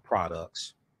powder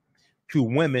products to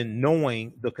women,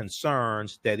 knowing the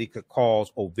concerns that it could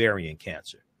cause ovarian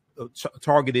cancer.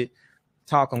 Targeted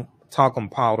talcum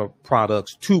powder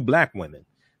products to Black women,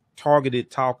 targeted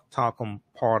talcum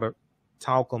powder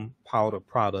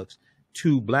products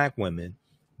to Black women,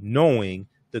 knowing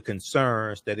the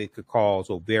concerns that it could cause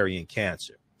ovarian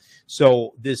cancer.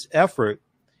 So this effort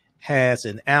has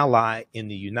an ally in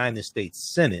the United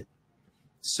States Senate.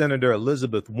 Senator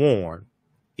Elizabeth Warren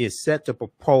is set to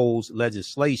propose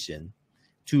legislation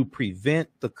to prevent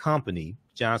the company,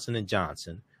 Johnson &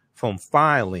 Johnson, from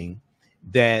filing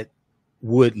that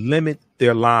would limit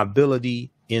their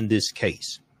liability in this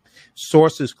case.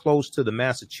 Sources close to the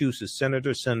Massachusetts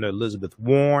Senator Elizabeth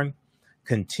Warren,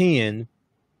 contend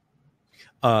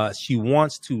she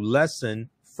wants to lessen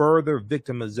further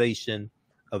victimization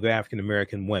of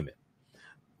African-American women.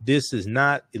 This is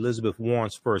not Elizabeth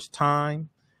Warren's first time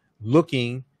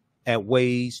looking at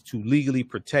ways to legally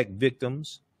protect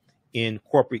victims in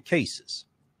corporate cases.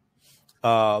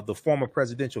 The former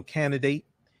presidential candidate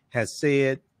has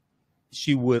said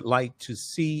she would like to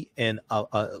see an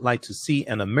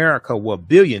America where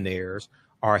billionaires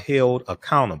are held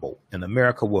accountable. An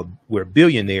America where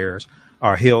billionaires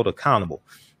are held accountable.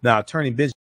 Now, Attorney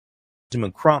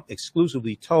Benjamin Crump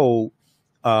exclusively told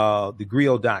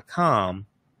thegrio.com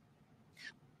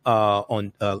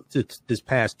on this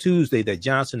past Tuesday that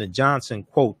Johnson & Johnson,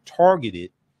 quote,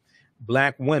 targeted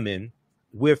Black women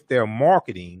with their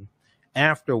marketing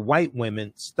after white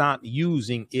women stopped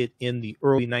using it in the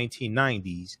early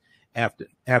 1990s,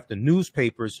 after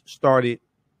newspapers started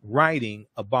writing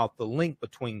about the link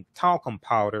between talcum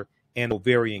powder and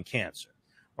ovarian cancer.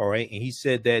 All right. And he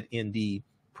said that in the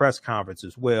press conference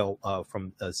as well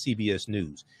from CBS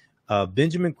News.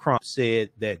 Benjamin Crump said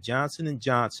that Johnson &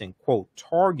 Johnson, quote,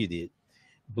 targeted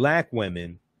Black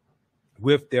women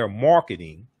with their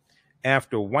marketing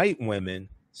after white women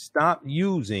stopped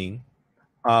using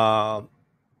Johnson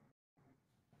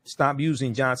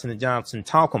 & Johnson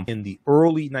talcum in the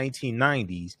early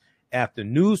 1990s, after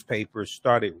newspapers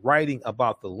started writing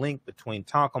about the link between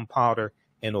talcum powder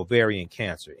and ovarian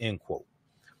cancer, end quote.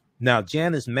 Now,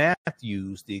 Janice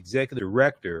Matthews, the executive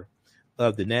director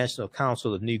of the National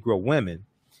Council of Negro Women,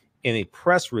 in a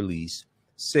press release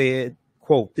said,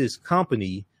 quote, this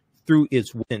company, through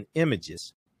its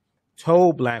images,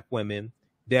 told Black women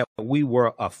that we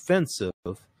were offensive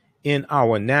in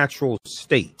our natural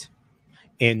state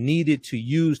and needed to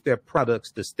use their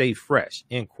products to stay fresh,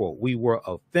 end quote. We were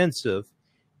offensive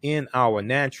in our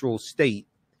natural state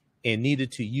and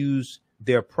needed to use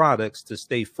their products to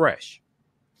stay fresh.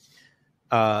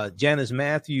 Janice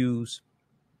Matthews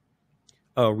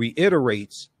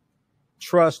reiterates that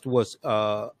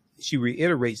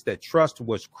trust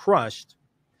was crushed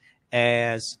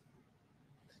as,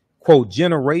 quote,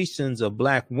 generations of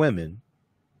Black women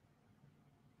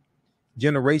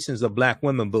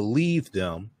believed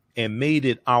them and made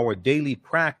it our daily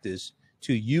practice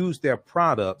to use their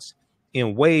products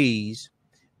in ways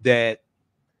that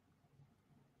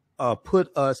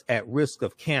put us at risk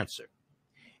of cancer.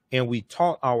 And we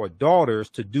taught our daughters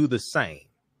to do the same.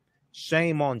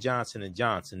 Shame on Johnson &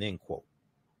 Johnson, end quote.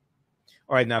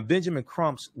 All right, now Benjamin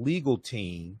Crump's legal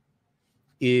team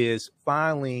is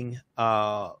filing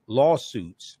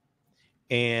lawsuits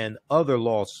and other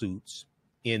lawsuits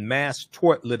in mass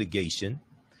tort litigation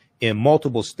in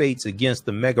multiple states against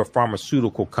the mega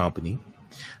pharmaceutical company.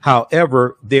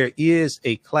 However, there is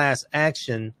a class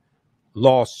action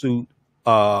lawsuit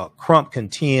Crump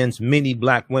contends many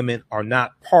Black women are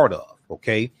not part of.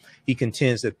 Okay, he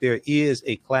contends that there is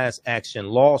a class action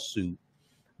lawsuit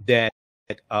that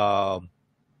Black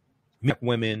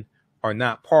women are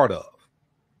not part of.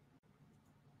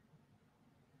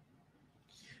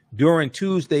 During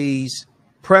Tuesday's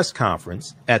press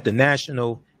conference at the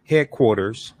national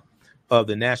headquarters of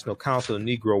the National Council of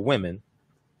Negro Women,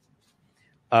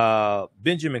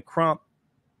 Benjamin Crump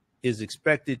is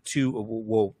expected to,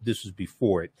 well, this was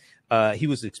before it. He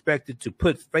was expected to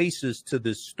put faces to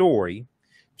this story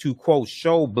to, quote,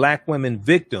 show black women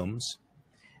victims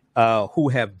who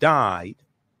have died,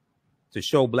 to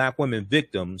show black women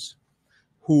victims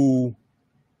who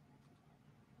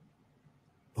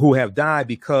have died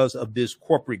because of this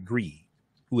corporate greed,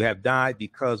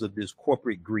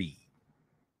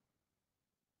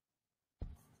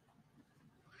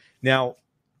 Now,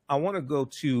 I want to go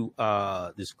to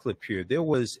this clip here. There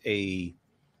was a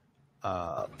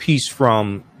piece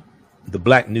from the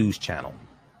Black News Channel.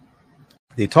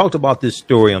 They talked about this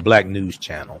story on Black News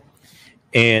Channel.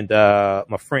 And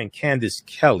my friend Candace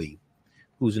Kelly,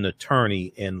 who's an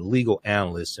attorney and legal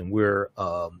analyst, and we're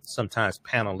sometimes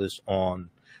panelists on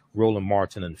Roland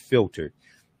Martin Unfiltered,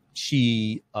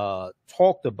 she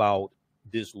talked about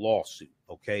this lawsuit,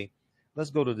 okay? Let's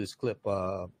go to this clip,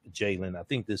 Jalen. I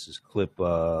think this is clip,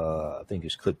 I think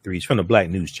it's clip 3. It's from the Black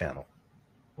News Channel.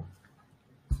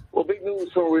 Well, big news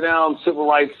for renowned civil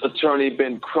rights attorney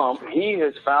Ben Crump. He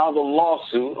has filed a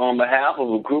lawsuit on behalf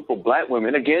of a group of black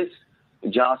women against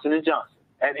Johnson & Johnson.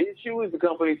 At issue is the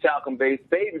company's talcum-based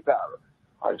baby powder.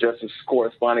 Our Justice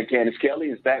correspondent Candace Kelly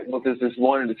is back with us this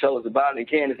morning to tell us about it. And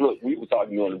Candace, look, we were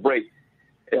talking on the break.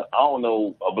 I don't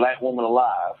know a black woman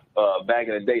alive back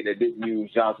in the day that didn't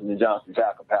use Johnson & Johnson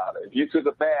talcum powder. If you took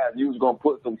a bath, you was going to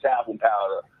put some talcum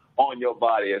powder on your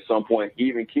body at some point,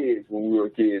 even kids when we were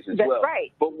kids as well. That's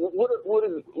right. But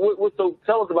so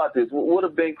tell us about this. What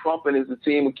have Ben Crump and his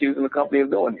team accusing the company of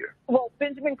doing here? Well,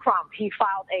 Benjamin Crump, he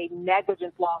filed a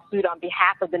negligence lawsuit on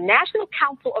behalf of the National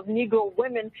Council of Negro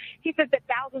Women. He says that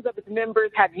thousands of its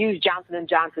members have used Johnson &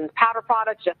 Johnson's powder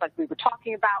products, just like we were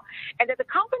talking about, and that the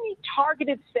company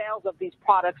targeted sales of these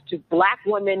products to black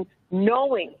women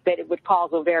knowing that it would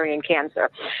cause ovarian cancer.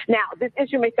 Now, this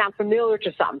issue may sound familiar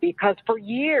to some because for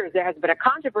years there has been a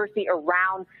controversy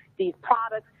around these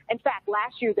products. In fact,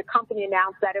 last year the company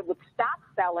announced that it would stop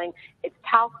selling its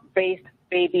talc-based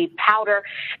baby powder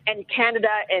in Canada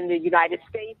and the United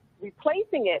States,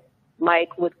 replacing it,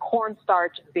 Mike, with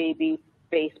cornstarch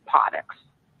baby-based products.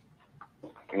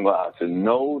 Wow, to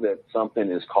know that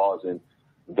something is causing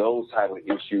those type of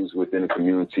issues within the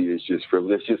community is just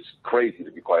frivolous. It's just crazy,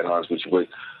 to be quite honest with you.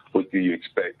 What do you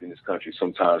expect in this country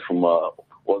sometimes from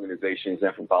organizations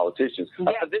and from politicians?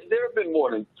 Yeah. There have been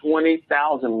more than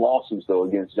 20,000 lawsuits, though,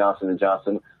 against Johnson &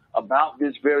 Johnson about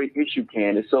this very issue,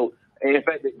 Candace. So, and in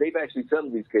fact, they've actually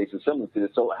settled these cases similar to this.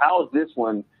 So how is this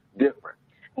one different?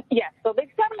 Yes, so they've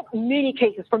settled many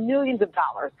cases for millions of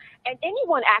dollars. And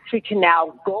anyone actually can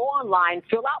now go online,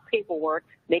 fill out paperwork,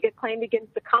 make a claim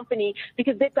against the company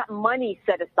because they've got money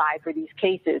set aside for these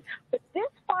cases. But this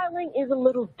filing is a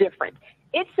little different.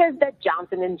 It says that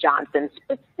Johnson & Johnson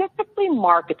specifically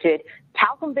marketed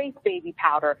talcum-based baby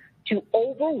powder to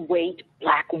overweight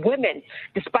black women.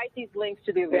 Despite these links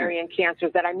to the ovarian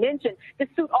cancers that I mentioned, the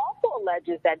suit also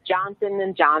alleges that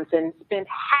Johnson & Johnson spent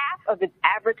half of its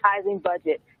advertising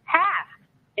budget,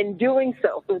 in doing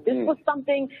so. So this was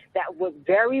something that was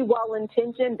very well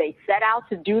intentioned. They set out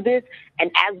to do this. And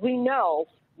as we know,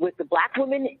 with the black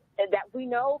women that we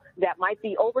know that might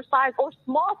be oversized or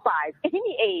small size,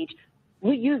 any age,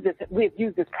 we have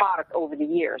used this product over the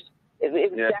years. It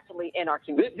was definitely in our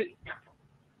community.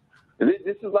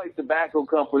 This is like tobacco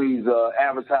companies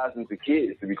advertising to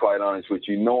kids, to be quite honest with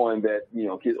you, knowing that,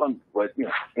 kids, but,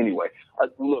 anyway.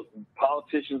 Look,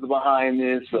 politicians are behind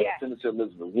this. Senator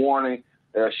Elizabeth Warren,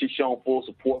 she's shown full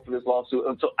support for this lawsuit.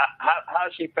 So how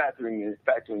is she factoring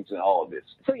into all of this?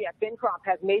 So, Ben Crump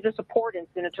has major support in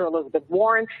Senator Elizabeth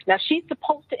Warren. Now, she's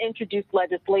supposed to introduce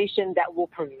legislation that will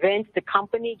prevent the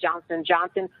company, Johnson &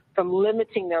 Johnson, from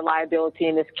limiting their liability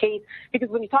in this case. Because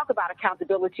when you talk about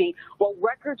accountability, well,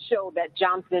 records show that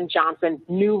Johnson & Johnson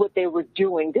knew what they were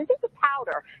doing. This is a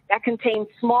powder that contains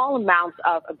small amounts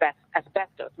of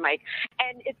asbestos, Mike.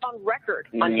 And it's on record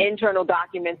on internal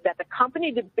documents that the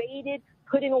company debated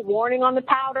putting a warning on the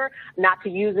powder, not to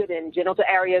use it in genital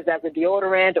areas as a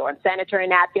deodorant or on sanitary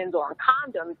napkins or on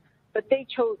condoms, but they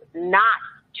chose not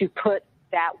to put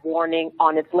that warning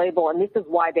on its label. And this is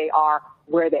why they are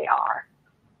where they are.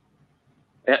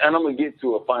 And I'm going to get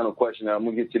to a final question. I'm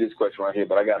going to get to this question right here,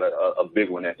 but I got a big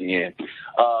one at the end.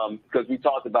 Because we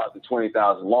talked about the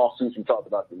 20,000 lawsuits. We talked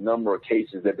about the number of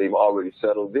cases that they've already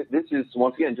settled. This is,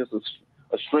 once again, just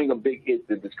a string of big hits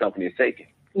that this company is taking.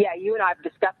 Yeah, you and I have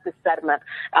discussed this settlement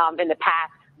in the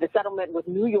past. The settlement with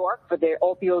New York for their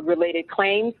opioid-related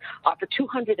claims for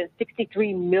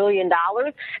 $263 million.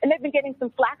 And they've been getting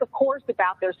some flack, of course,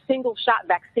 about their single-shot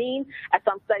vaccine, as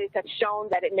some studies have shown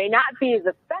that it may not be as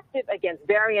effective against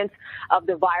variants of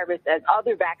the virus as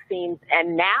other vaccines.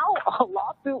 And now a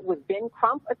lawsuit with Ben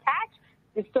Crump attached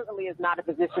this certainly is not a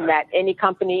position that any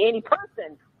company, any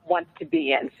person wants to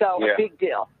be in. So a big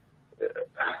deal.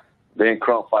 Ben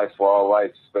Crump fights for all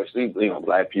rights, especially,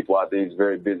 black people out there. He's a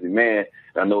very busy man,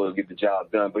 and I know he'll get the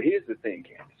job done. But here's the thing,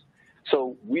 Candace.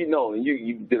 So we know, and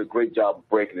you did a great job of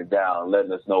breaking it down,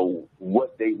 letting us know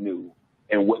what they knew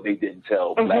and what they didn't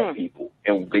tell black people,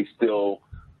 and they still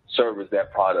service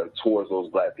that product towards those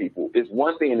black people. It's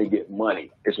one thing to get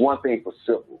money. It's one thing for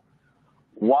civil.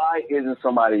 Why isn't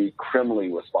somebody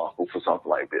criminally responsible for something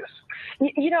like this?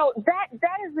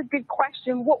 That is a good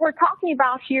question. What we're talking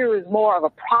about here is more of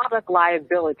a product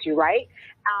liability, right?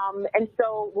 And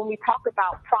so when we talk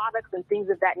about products and things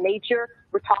of that nature,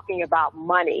 we're talking about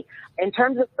money. In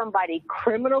terms of somebody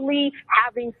criminally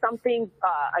having something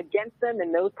against them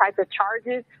and those types of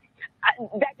charges,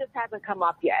 that just hasn't come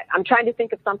up yet. I'm trying to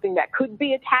think of something that could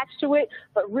be attached to it,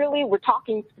 but really we're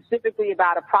talking specifically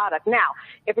about a product. Now,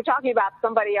 if we're talking about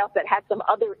somebody else that had some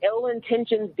other ill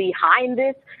intentions behind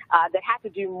this, that had to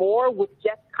do more with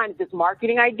just kind of this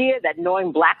marketing idea that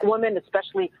knowing black women,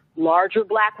 especially larger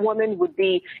black women, would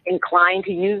be inclined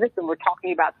to use this, and we're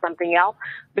talking about something else.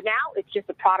 But now it's just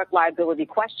a product liability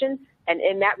question, and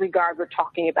in that regard, we're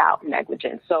talking about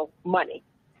negligence, so money.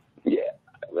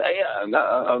 I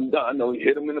know you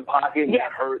hit them in the pocket and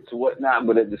that hurts or whatnot,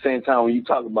 but at the same time, when you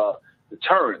talk about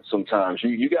deterrence, sometimes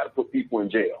you got to put people in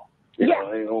jail. You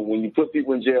know, when you put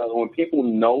people in jail, when people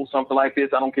know something like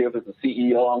this, I don't care if it's the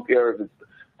CEO, I don't care if it's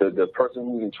the person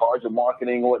who's in charge of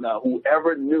marketing or whatnot,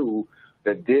 whoever knew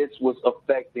that this was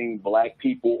affecting black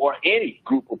people or any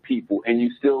group of people, and you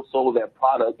still sold that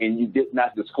product and you did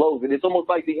not disclose it. It's almost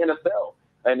like the NFL.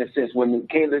 In a sense, when it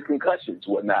came to concussions,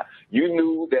 whatnot, you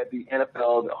knew that the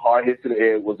NFL, the hard hits to the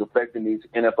head, was affecting these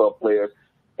NFL players,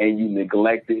 and you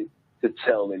neglected to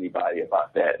tell anybody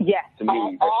about that. Yes, to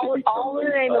me, all in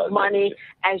the name of money,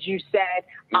 as you said,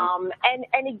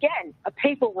 and again, a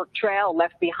paperwork trail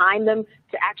left behind them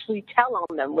to actually tell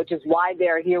on them, which is why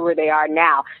they're here where they are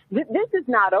now. This is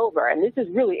not over, and this is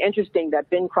really interesting that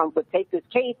Ben Crump would take this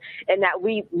case, and that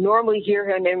we normally hear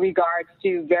him in regards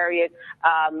to various,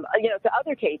 to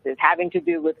other cases having to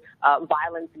do with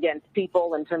violence against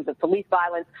people in terms of police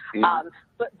violence.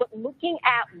 But looking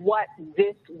at what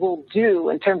this will do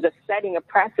in terms of setting a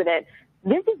precedent,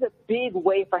 this is a big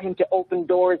way for him to open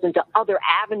doors into other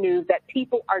avenues that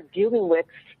people are dealing with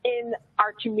in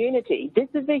our community. This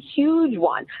is a huge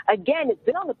one. Again, it's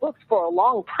been on the books for a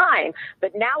long time,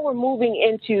 but now we're moving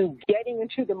into getting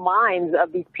into the minds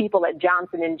of these people at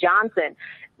Johnson & Johnson.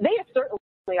 They are certainly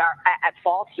are at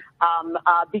fault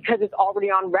because it's already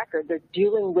on record. They're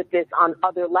dealing with this on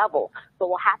other levels. So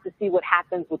we'll have to see what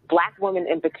happens with black women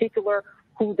in particular,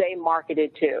 who they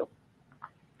marketed to.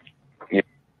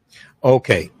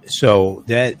 Okay, so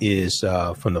that is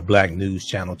from the Black News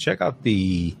Channel. Check out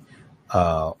the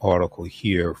article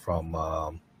here from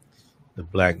the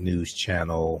Black News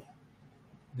Channel.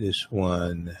 This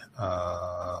one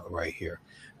right here.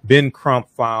 Ben Crump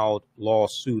filed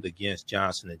lawsuit against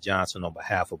Johnson & Johnson on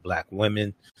behalf of black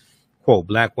women. Quote,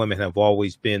 black women have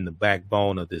always been the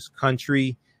backbone of this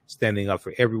country, standing up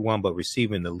for everyone but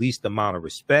receiving the least amount of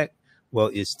respect.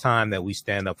 Well, it's time that we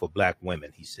stand up for black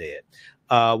women, he said.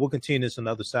 We'll continue this on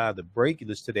the other side of the break. You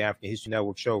listen to the African History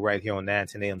Network show right here on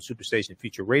 910 AM Superstation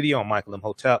Future Radio. I'm Michael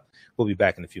Imhotep. We'll be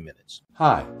back in a few minutes.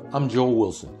 Hi, I'm Joel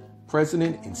Wilson,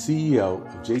 President and CEO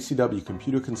of JCW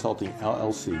Computer Consulting,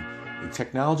 LLC, a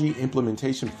technology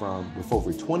implementation firm with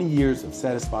over 20 years of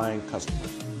satisfying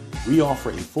customers. We offer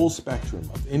a full spectrum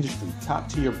of industry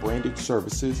top-tier branded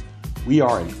services. We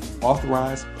are an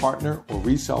authorized partner or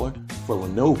reseller for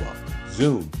Lenovo,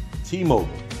 Zoom, T-Mobile,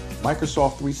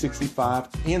 Microsoft 365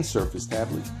 and Surface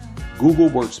tablets,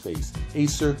 Google Workspace,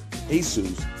 Acer,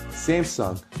 Asus,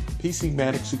 Samsung,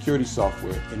 PCmatic security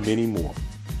software, and many more.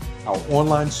 Our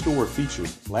online store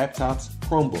features laptops,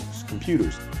 Chromebooks,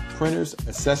 computers, printers,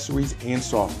 accessories, and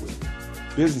software.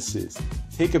 Businesses,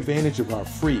 take advantage of our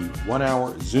free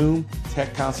 1-hour Zoom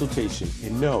tech consultation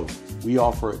and know we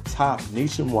offer top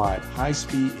nationwide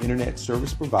high-speed internet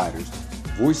service providers,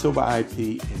 voice over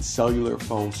IP, and cellular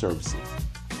phone services.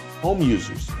 Home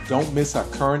users, don't miss our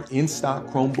current in-stock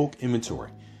Chromebook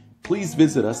inventory. Please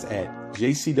visit us at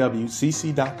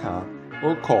jcwcc.com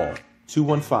or call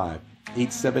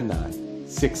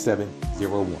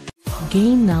 215-879-6701.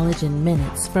 Gain knowledge in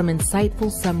minutes from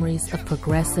insightful summaries of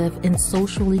progressive and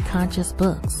socially conscious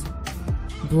books.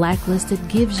 Blacklisted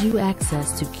gives you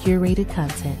access to curated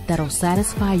content that'll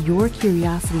satisfy your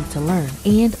curiosity to learn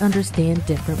and understand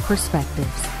different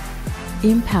perspectives.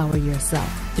 Empower yourself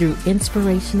through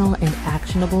inspirational and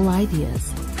actionable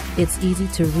ideas. It's easy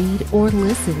to read or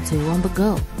listen to on the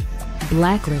go.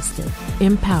 Blacklisted.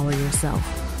 Empower yourself.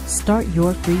 Start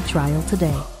your free trial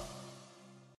today.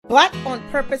 Black on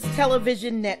Purpose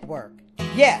Television Network.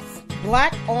 Yes,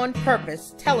 Black on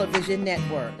Purpose Television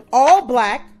Network. All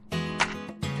black,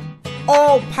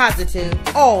 all positive,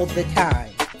 all the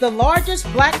time. The largest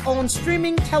black-owned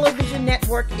streaming television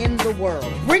network in the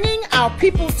world. Bringing our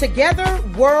people together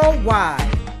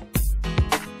worldwide.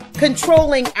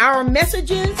 Controlling our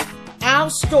messages, our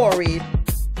stories,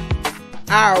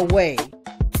 our way.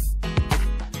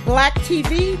 Black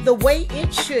TV the way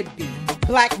it should be.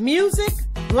 Black music,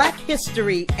 Black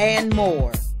history, and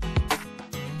more.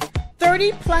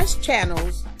 30-plus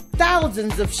channels,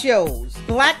 thousands of shows.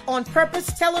 Black on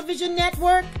Purpose Television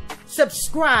Network.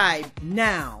 Subscribe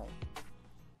now.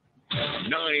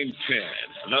 910,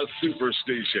 the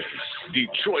Superstation,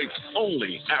 Detroit's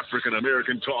only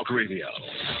African-American talk radio.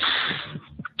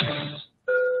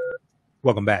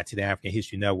 Welcome back to the African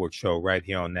History Network show right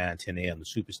here on 910 AM, the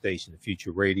Superstation, the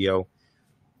Future Radio.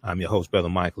 I'm your host, Brother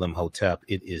Michael Imhotep.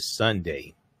 It is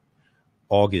Sunday,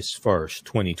 August 1st,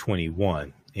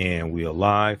 2021, and we are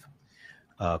live.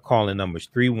 Calling numbers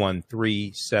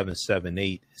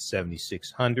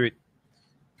 313-778-7600,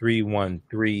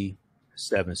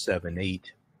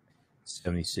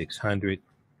 313-778-7600.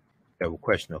 Have a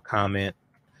question or comment?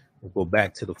 We'll go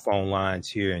back to the phone lines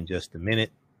here in just a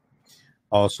minute.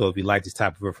 Also, if you like this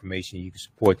type of information, you can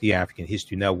support the African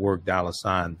History Network, $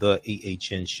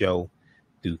 TheAHNShow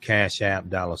through Cash App, $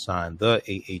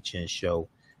 TheAHNShow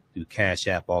through Cash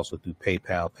App, also through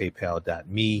PayPal,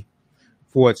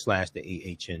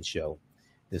 paypal.me/TheAHNShow.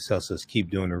 This helps us keep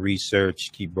doing the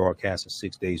research, keep broadcasting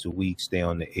 6 days a week, stay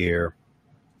on the air,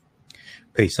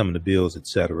 pay some of the bills,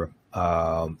 etc.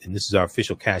 And this is our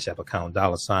official Cash App account, $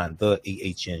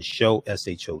 TheAHNShow,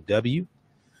 SHOW.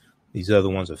 These other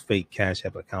ones are fake Cash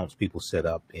App accounts people set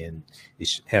up, and it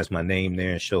has my name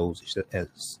there and shows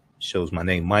my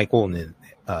name, Michael, and then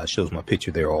shows my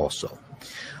picture there also.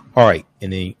 All right.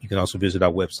 And then you can also visit our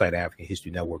website,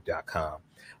 AfricanHistoryNetwork.com.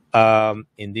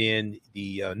 And then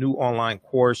the new online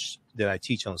course that I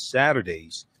teach on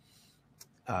Saturdays,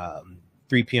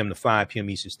 3 p.m. to 5 p.m.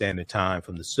 Eastern Standard Time,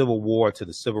 from the Civil War to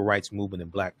the Civil Rights Movement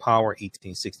and Black Power,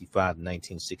 1865 to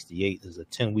 1968. This is a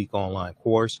 10-week online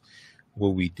course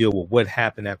where we deal with what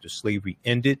happened after slavery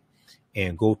ended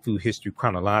and go through history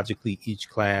chronologically. Each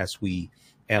class, we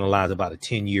analyze about a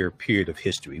 10-year period of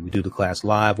history. We do the class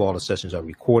live. All the sessions are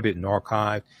recorded and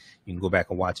archived. You can go back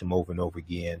and watch them over and over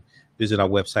again. Visit our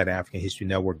website,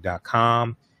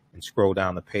 AfricanHistoryNetwork.com, and scroll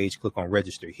down the page. Click on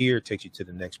Register here. It takes you to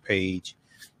the next page.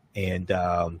 And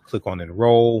click on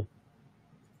Enroll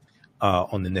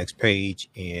on the next page,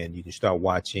 and you can start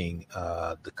watching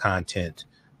the content.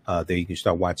 There you can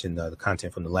start watching the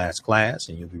content from the last class,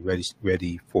 and you'll be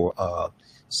ready for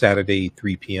Saturday,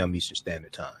 3 p.m. Eastern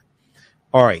Standard Time.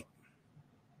 All right.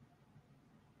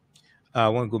 I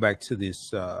want to go back to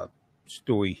this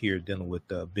story here dealing with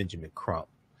Benjamin Crump.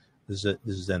 This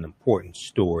is an important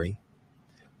story,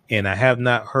 and I have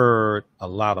not heard a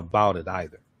lot about it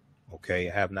either. Okay,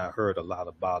 I have not heard a lot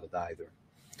about it either.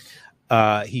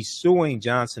 He's suing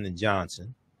Johnson &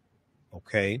 Johnson,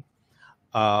 okay,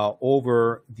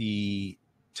 over the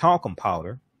talcum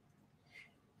powder,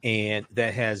 and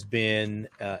that has been,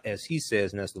 as he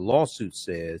says, and as the lawsuit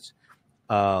says,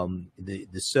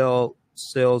 the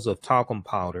sales of talcum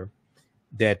powder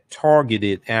that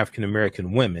targeted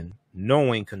African-American women,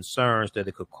 knowing concerns that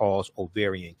it could cause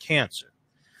ovarian cancer.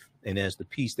 And as the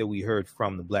piece that we heard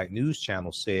from the Black News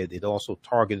Channel said, it also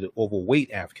targeted overweight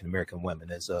African-American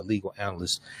women. As legal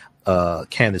analyst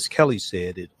Candace Kelly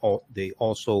said, they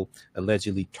also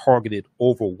allegedly targeted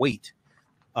overweight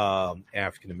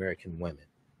African-American women.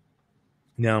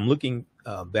 Now, I'm looking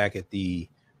back at the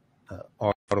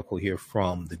article here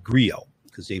from the Griot,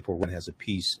 because April 1 has a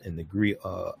piece in the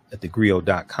Griot, at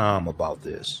thegriot.com about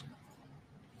this.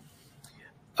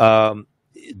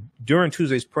 During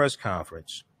Tuesday's press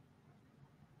conference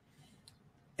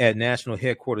at national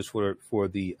headquarters for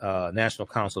the National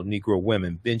Council of Negro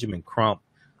Women, Benjamin Crump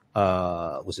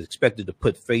was expected to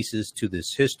put faces to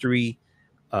this history,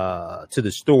 to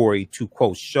the story, to,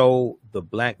 quote, show the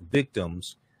Black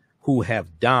victims who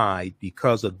have died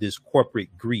because of this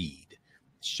corporate greed.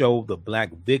 Show the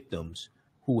Black victims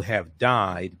who have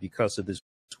died because of this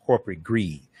corporate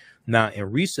greed. Now,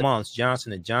 in recent months,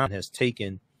 Johnson & Johnson has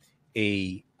taken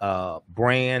a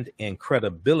brand and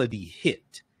credibility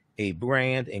hit,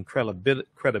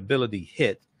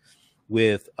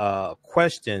 with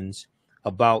questions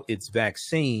about its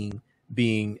vaccine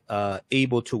being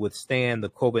able to withstand the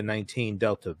COVID-19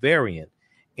 Delta variant,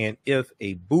 and if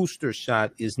a booster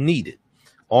shot is needed.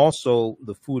 Also,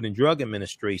 the Food and Drug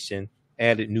Administration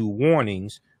added new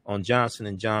warnings on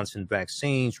Johnson & Johnson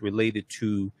vaccines related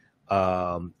to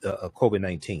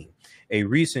COVID-19. A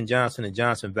recent Johnson &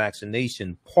 Johnson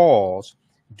vaccination pause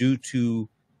due to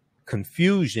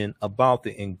confusion about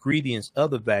the ingredients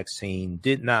of the vaccine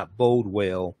did not bode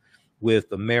well with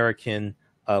the American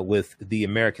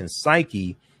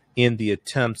psyche in the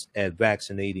attempts at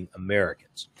vaccinating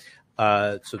Americans.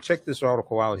 So check this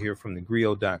article out here from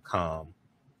thegrio.com.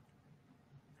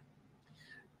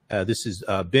 This is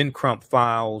Ben Crump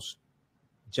files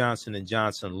Johnson &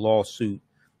 Johnson lawsuit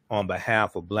on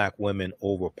behalf of Black women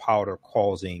over powder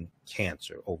causing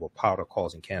cancer.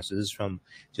 This is from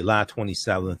July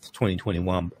 27th,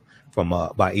 2021, from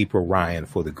by April Ryan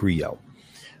for the Grio.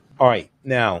 All right,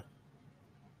 now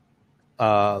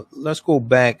let's go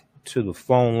back to the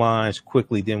phone lines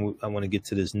quickly. Then I want to get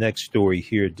to this next story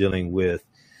here dealing with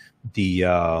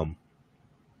the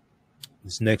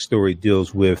this next story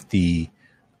deals with the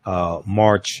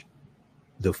march,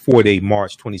 the 4-day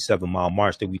march, 27-mile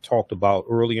march that we talked about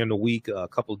earlier in the week, a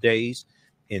couple of days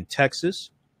in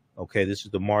Texas. Okay, this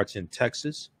is the march in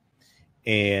Texas,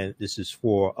 and this is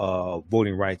for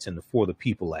voting rights and the For the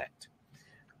People Act.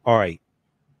 All right,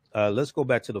 let's go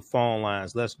back to the phone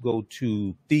lines. Let's go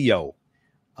to Theo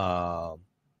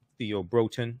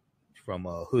Broughton from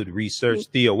Hood Research.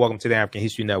 Theo, welcome to the African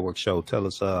History Network show. Tell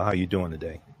us how you're doing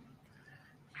today.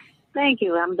 Thank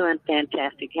you. I'm doing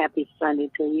fantastic. Happy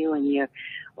Sunday to you and your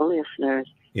listeners.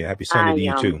 Yeah, happy Sunday to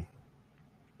you too.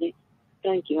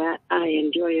 Thank you. I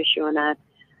enjoy your show, and I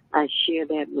share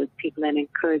that with people and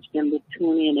encourage them to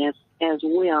tune in as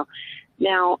well.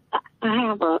 Now, I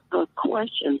have a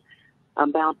question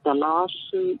about the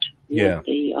lawsuit with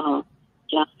the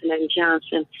Johnson &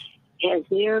 Johnson. Has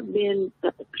there been,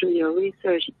 through your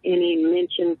research, any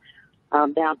mention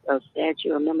about a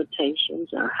statute of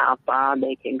limitations or how far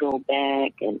they can go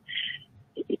back, and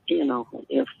you know,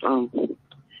 if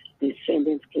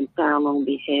descendants can file on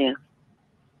behalf?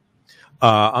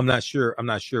 I'm not sure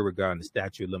regarding the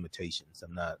statute of limitations.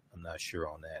 I'm not sure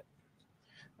on that.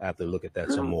 I have to look at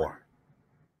that some more.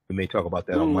 We may talk about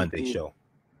that on Monday's show.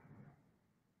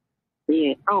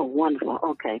 Yeah. Oh, wonderful.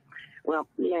 Okay. Well,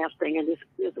 last thing, I just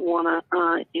want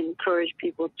to encourage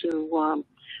people to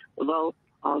vote.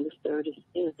 August 3rd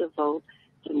is the vote.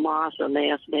 Tomorrow's the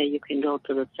last day. You can go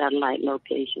to the satellite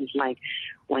locations like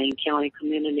Wayne County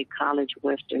Community College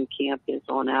Western Campus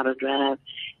on Outer Drive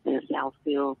and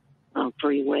Southfield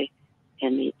Freeway,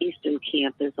 and the Eastern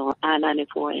Campus on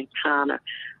I-94 and Connor,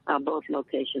 both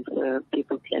locations where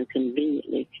people can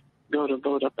conveniently go to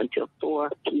vote up until 4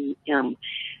 p.m.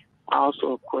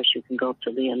 Also, of course, you can go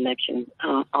to the election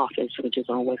office, which is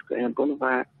on West Grand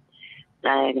Boulevard,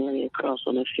 diagonally across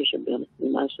on the Fisher Building.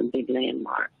 That's a big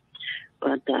landmark.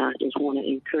 But I just want to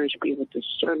encourage people to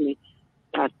certainly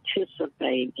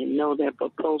participate and know that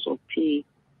Proposal P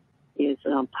is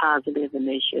positive, and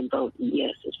they should vote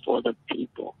yes. It's for the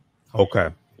people. Okay.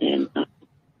 And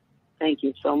thank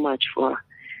you so much for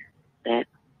that.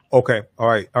 Okay. All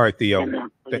right, Theo.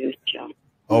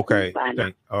 Okay.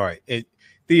 All right.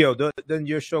 Theo, doesn't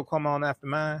your show come on after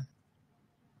mine?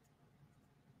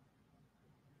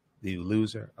 The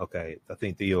loser. Okay. I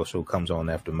think Theo's show comes on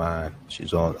after mine.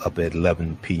 She's on up at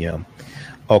 11 p.m.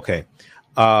 Okay.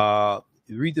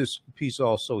 Read this piece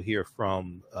also here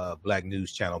from Black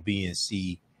News Channel,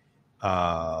 BNC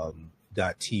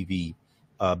 .TV.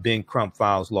 Ben Crump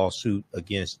files lawsuit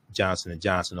against Johnson &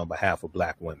 Johnson on behalf of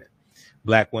Black women.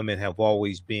 Black women have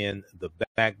always been the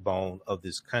backbone of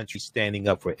this country, standing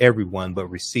up for everyone, but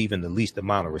receiving the least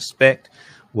amount of respect.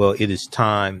 Well, it is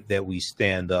time that we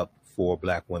stand up for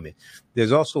Black women.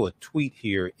 There's also a tweet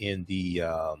here in the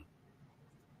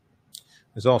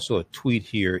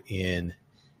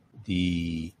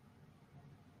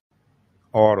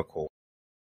article.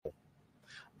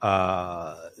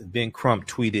 Ben Crump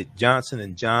tweeted,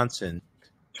 Johnson & Johnson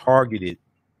targeted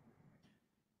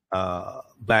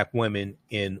Black women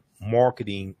in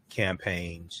marketing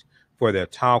campaigns for their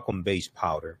talcum-based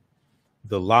powder.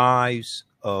 The lives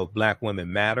of Black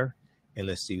women matter. And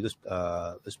let's see, let's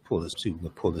pull this. See if we can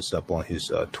pull this up on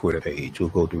his Twitter page. We'll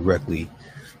go directly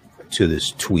to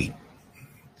this tweet.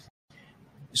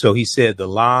 So he said, the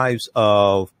lives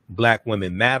of Black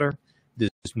women matter. This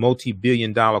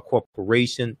multi-billion-dollar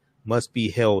corporation must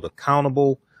be held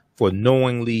accountable for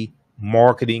knowingly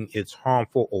marketing its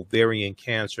harmful ovarian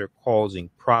cancer causing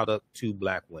product to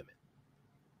Black women.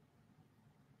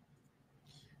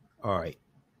 All right.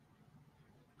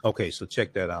 Okay, so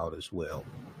check that out as well.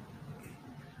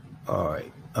 All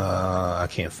right. I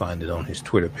can't find it on his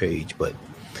Twitter page, but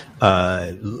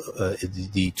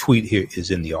the tweet here is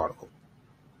in the article.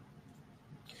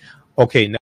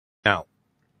 Okay, now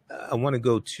I want to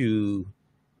go to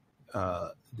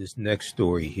this next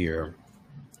story here.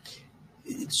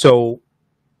 So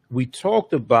we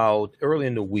talked about early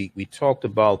in the week, we talked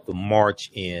about the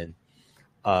march in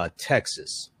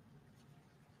Texas.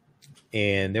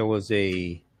 And there was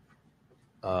a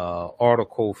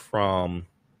article from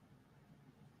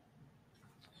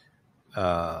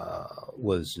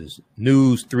was this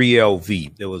News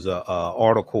 3LV. There was a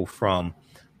article from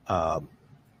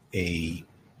a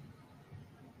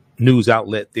news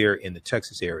outlet there in the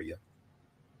Texas area.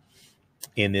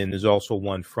 And then there's also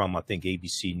one from, I think,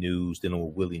 ABC News, dealing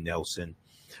with Willie Nelson.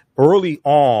 Early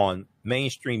on,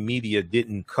 mainstream media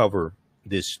didn't cover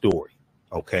this story,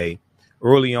 okay?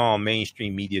 Early on,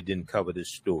 mainstream media didn't cover this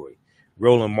story.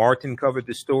 Roland Martin covered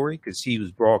the story because he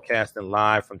was broadcasting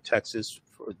live from Texas,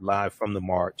 live from the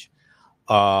march.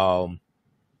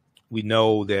 We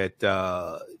know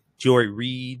that Joy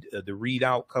Reid, the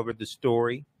Readout, covered the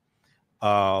story.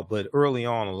 But early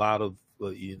on, a lot of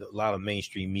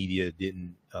mainstream media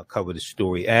didn't cover the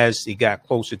story. As it got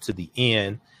closer to the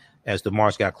end, as the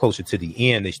march got closer to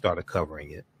the end, they started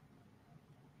covering it.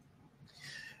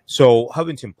 So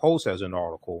Huffington Post has an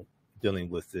article dealing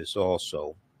with this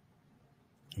also.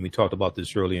 And we talked about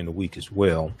this earlier in the week as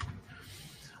well.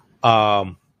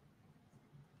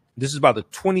 This is about the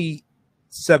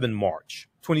 27-mile march,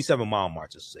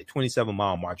 I should say,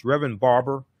 27-mile march. Reverend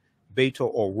Barber,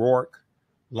 Beto O'Rourke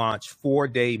launched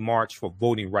 4-day march for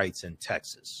voting rights in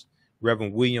Texas.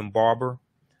 Reverend William Barber,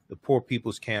 the Poor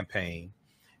People's Campaign,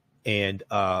 and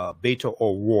Beto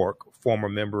O'Rourke, former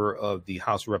member of the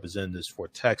House of Representatives for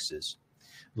Texas,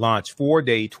 launched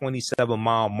 4-day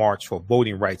 27-mile march for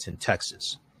voting rights in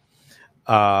Texas.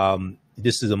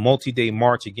 This is a multi-day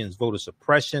march against voter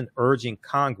suppression, urging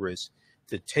Congress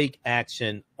to take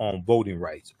action on voting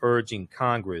rights,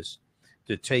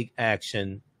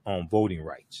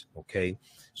 Okay,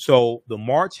 so the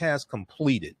march has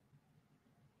completed.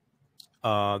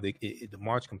 The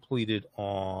march completed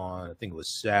on, I think it was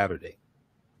Saturday.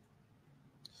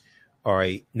 All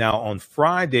right. Now, on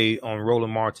Friday on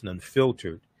Roland Martin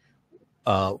Unfiltered,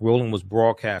 Roland was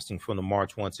broadcasting from the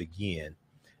march once again.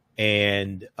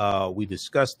 And we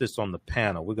discussed this on the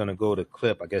panel. We're going to go to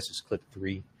clip, I guess it's clip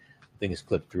 3. I think it's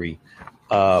clip 3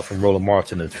 from Roland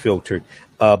Martin Unfiltered.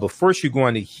 But first, you're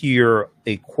going to hear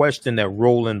a question that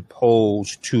Roland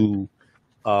posed to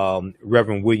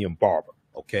Reverend William Barber.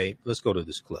 Okay, let's go to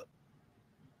this clip.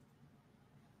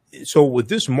 So with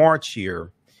this march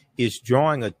here, it's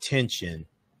drawing attention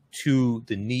to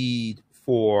the need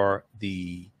for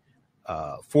the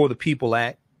People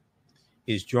Act,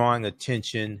 is drawing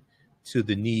attention to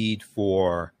the need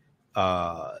for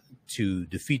to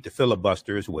defeat the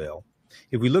filibuster as well.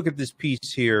 If we look at this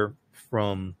piece here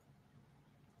from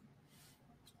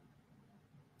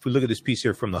the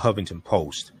Huffington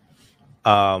Post,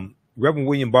 Reverend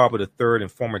William Barber III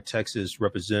and former Texas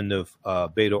Representative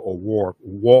Beto O'Rourke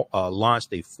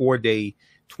launched a 4-day,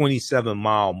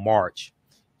 27-mile march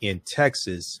in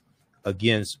Texas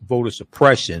against voter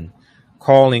suppression,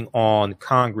 calling on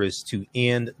Congress to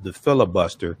end the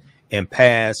filibuster and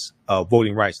pass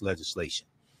voting rights legislation.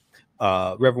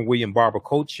 Reverend William Barber,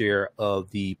 co-chair of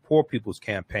the Poor People's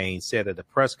Campaign, said at a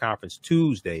press conference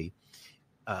Tuesday,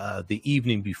 the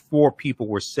evening before people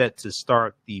were set to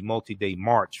start the multi-day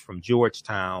march from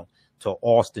Georgetown to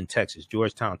Austin, Texas.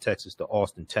 Georgetown, Texas to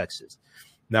Austin, Texas.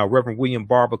 Now, Reverend William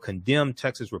Barber condemned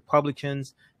Texas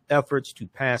Republicans' efforts to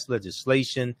pass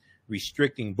legislation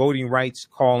restricting voting rights,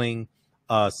 calling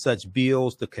such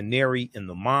bills the canary in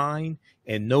the mine,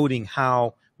 and noting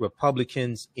how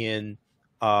Republicans in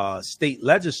state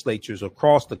legislatures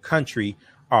across the country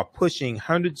are pushing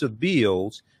hundreds of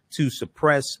bills to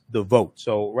suppress the vote.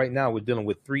 So right now we're dealing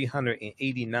with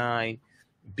 389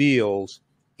 bills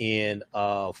in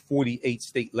 48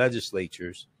 state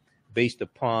legislatures based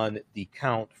upon the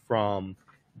count from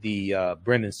the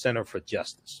Brennan Center for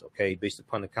Justice, okay, based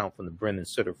upon the count from the Brennan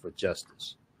Center for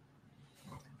Justice.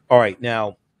 All right,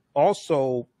 now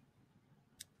also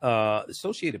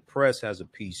Associated Press has a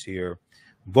piece here.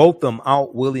 Vote them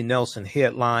out, Willie Nelson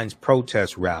headlines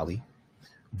protest rally.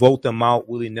 Vote them out,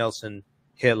 Willie Nelson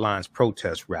headlines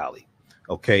protest rally.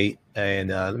 Okay, and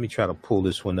let me try to pull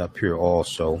this one up here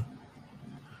also.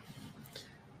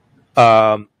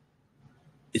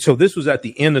 So this was at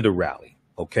the end of the rally.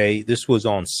 Okay, this was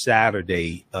on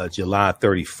Saturday, July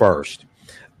 31st.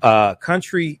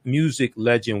 Country music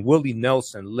legend Willie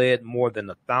Nelson led more than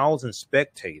 1,000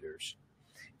 spectators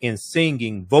in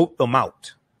singing "Vote Them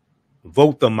Out,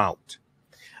 Vote Them Out"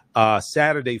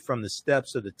 Saturday from the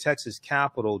steps of the Texas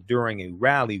Capitol during a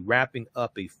rally wrapping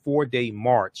up a 4-day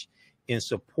march in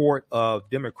support of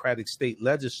Democratic state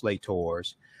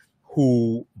legislators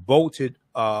who voted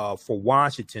for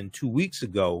Washington 2 weeks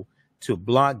ago to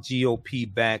block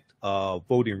GOP-backed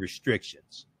voting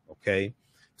restrictions, okay?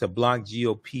 To block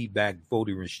GOP-backed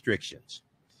voting restrictions.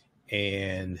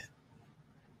 And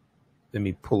let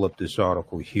me pull up this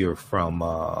article here from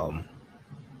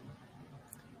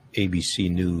ABC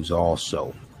News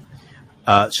also.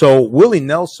 So Willie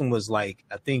Nelson was like,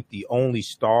 I think, the only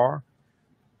star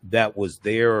that was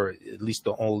there, or at least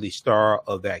the only star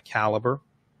of that caliber.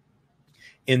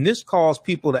 And this caused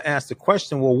people to ask the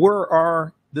question, well, where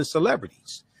are the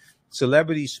celebrities?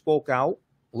 Celebrities spoke out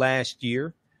last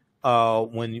year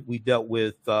when we dealt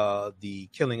with the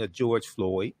killing of George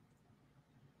Floyd.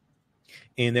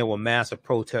 And there were massive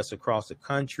protests across the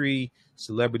country.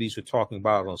 Celebrities were talking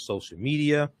about it on social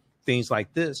media, things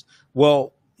like this.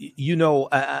 Well, you know,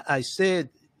 I said,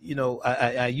 you know,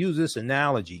 I use this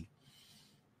analogy.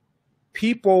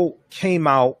 People came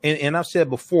out, and I've said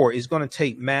before, it's going to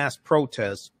take mass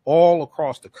protests all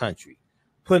across the country,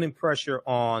 putting pressure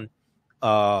on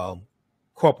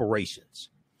corporations.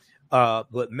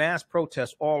 But mass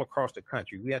protests all across the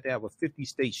country. We have to have a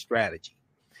 50-state strategy.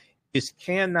 This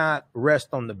cannot rest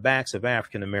on the backs of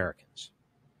African Americans.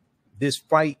 This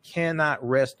fight cannot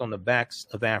rest on the backs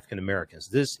of African Americans.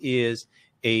 This is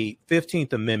a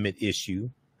 15th Amendment issue,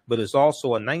 but it's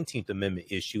also a 19th Amendment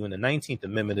issue. And the 19th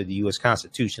Amendment of the U.S.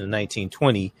 Constitution in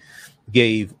 1920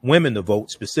 gave women the vote,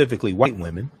 specifically white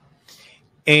women.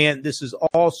 And this is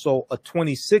also a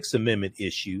 26th Amendment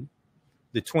issue.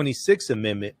 The 26th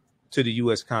Amendment to the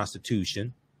U.S.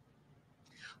 Constitution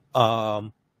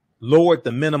lowered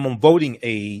the minimum voting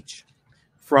age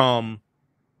from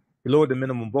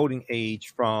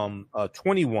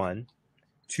 21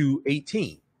 to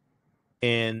 18.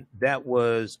 And that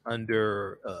was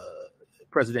under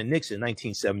President Nixon in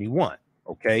 1971.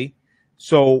 Okay.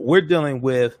 So we're dealing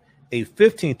with a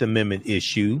 15th Amendment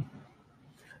issue.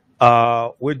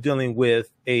 We're dealing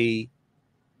with a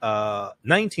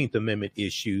 19th Amendment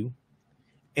issue.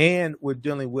 And we're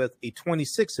dealing with a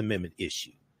 26th Amendment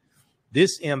issue.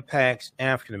 This impacts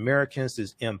African Americans.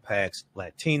 This impacts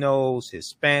Latinos,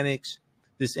 Hispanics.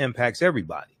 This impacts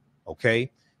everybody.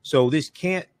 Okay. So this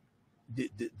can't,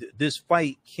 this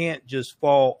fight can't just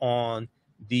fall on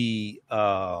the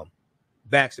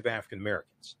backs of African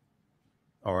Americans.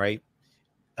 All right.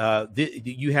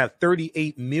 You have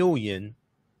 38 million.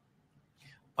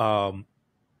 You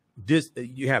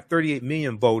have 38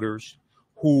 million voters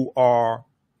who are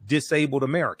disabled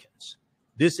Americans.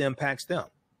 This impacts them.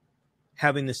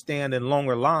 Having to stand in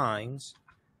longer lines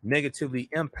negatively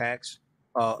impacts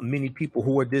many people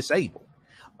who are disabled.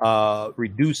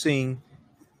 Reducing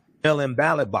mail-in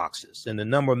ballot boxes and the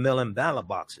number of mail-in ballot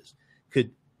boxes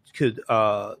could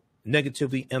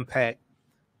negatively impact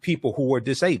people who are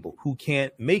disabled, who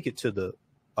can't make it to the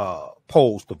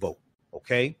polls to vote.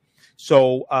 Okay,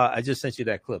 so I just sent you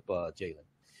that clip, Jalen.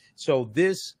 So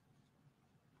this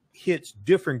hits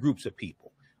different groups of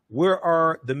people. Where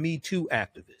are the Me Too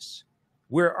activists?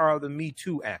 Where are the Me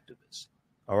Too activists?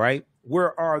 All right.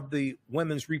 Where are the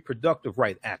women's reproductive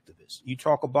right activists? You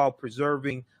talk about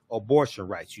preserving abortion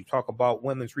rights. You talk about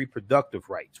women's reproductive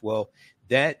rights. Well,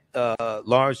 that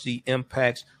largely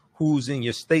impacts who's in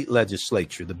your state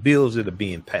legislature, the bills that are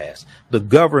being passed, the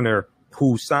governor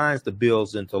who signs the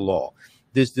bills into law.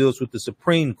 This deals with the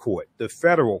Supreme Court, the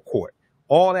federal court.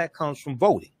 All that comes from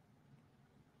voting.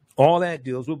 All that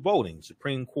deals with voting.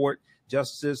 Supreme Court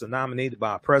justices are nominated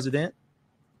by a president.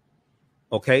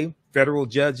 Okay. Federal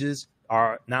judges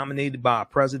are nominated by a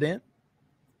president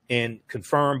and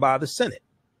confirmed by the Senate.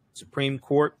 Supreme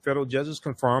Court federal judges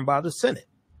confirmed by the Senate.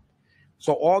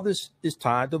 So all this is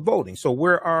tied to voting. So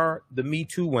where are the Me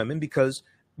Too women? Because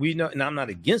we know, and I'm not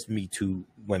against Me Too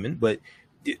women, but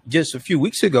just a few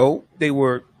weeks ago, they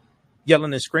were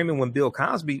yelling and screaming when Bill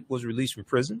Cosby was released from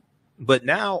prison. But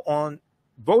now on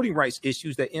voting rights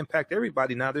issues that impact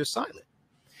everybody, now they're silent.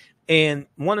 And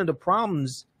one of the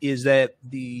problems is that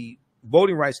the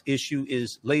voting rights issue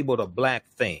is labeled a black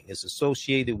thing. It's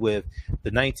associated with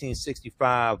the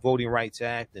 1965 Voting Rights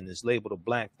Act, and it's labeled a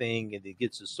black thing, and it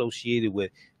gets associated with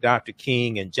Dr.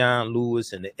 King and John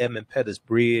Lewis and the Edmund Pettus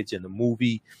Bridge and the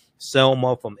movie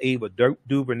Selma from Ava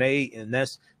DuVernay, and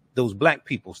that's those black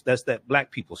people. That's that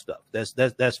black people stuff.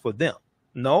 That's for them.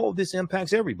 No, this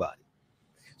impacts everybody.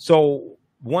 So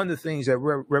one of the things that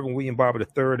Reverend William Barber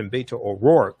III and Beto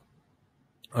O'Rourke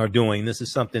are doing, this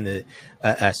is something that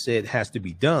I said has to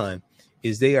be done,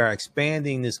 is they are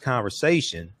expanding this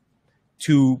conversation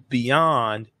to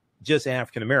beyond just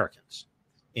African Americans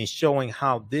and showing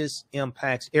how this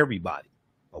impacts everybody.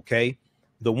 Okay.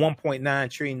 The $1.9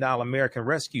 trillion American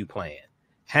Rescue Plan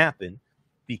happened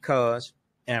because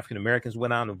African Americans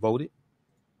went out and voted.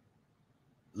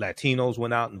 Latinos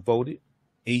went out and voted.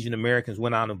 Asian Americans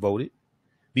went out and voted,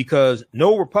 because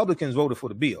no Republicans voted for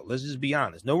the bill. Let's just be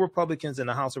honest. No Republicans in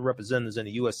the House of Representatives and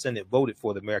the U.S. Senate voted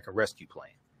for the American Rescue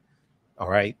Plan. All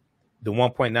right. The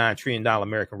 $1.9 trillion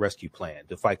American Rescue Plan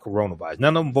to fight coronavirus.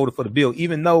 None of them voted for the bill,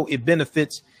 even though it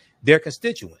benefits their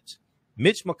constituents.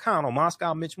 Mitch McConnell,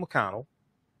 Moscow Mitch McConnell,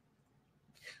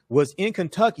 was in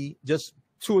Kentucky just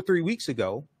 2 or 3 weeks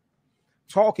ago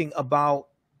talking about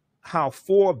how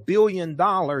 $4 billion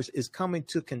is coming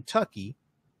to Kentucky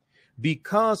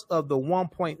because of the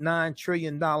 $1.9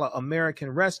 trillion American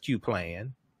Rescue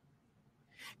Plan.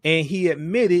 And he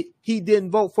admitted he didn't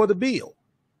vote for the bill.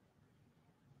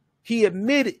 He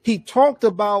talked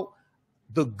about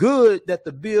the good that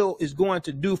the bill is going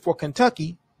to do for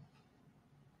Kentucky,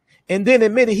 and then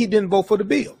admitted he didn't vote for the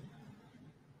bill.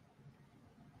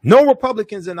 No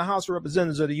Republicans in the House of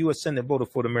Representatives or the U.S. Senate voted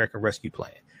for the American Rescue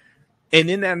Plan. And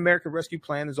in that American Rescue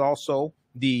Plan is also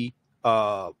the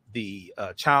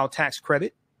child tax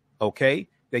credit, okay,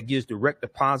 that gives direct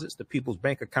deposits to people's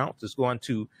bank accounts. It's going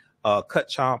to cut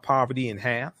child poverty in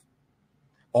half.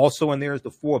 Also in there is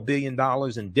the $4 billion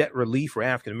in debt relief for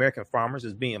African-American farmers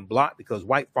is being blocked because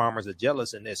white farmers are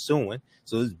jealous and they're suing.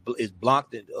 So it's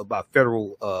blocked by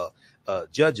federal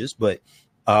judges, but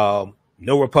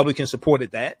no Republican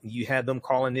supported that. You had them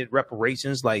calling it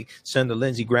reparations, like Senator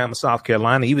Lindsey Graham of South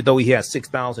Carolina. Even though he has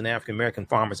 6,000 African-American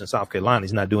farmers in South Carolina,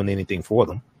 he's not doing anything for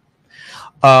them.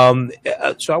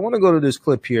 So I want to go to this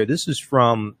clip here. This is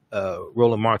from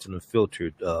Roland Martin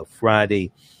Unfiltered,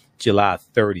 Friday, July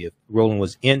 30th. Roland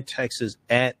was in Texas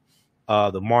at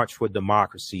the March for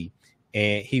Democracy,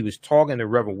 and he was talking to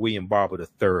Reverend William Barber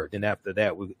III. Then after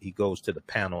that, he goes to the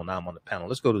panel, and I'm on the panel.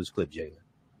 Let's go to this clip, Jalen.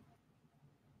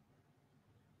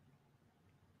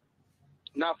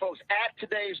 Now, folks, at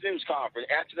today's news conference,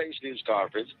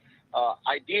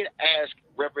 I did ask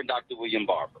Reverend Dr. William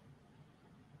Barber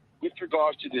with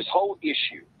regards to this whole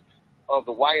issue of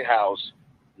the White House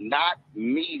not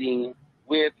meeting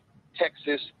with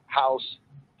Texas House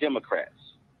Democrats.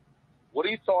 What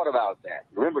he thought about that?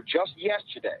 Remember, just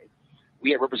yesterday,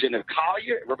 we had Representative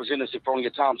Collier and Representative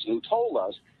Sophronia Thompson who told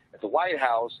us that the White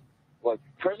House, well,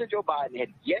 President Joe Biden had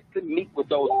yet to meet with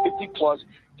those 50-plus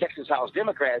Texas House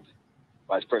Democrats.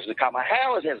 Vice President Kamala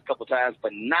Harris has a couple times,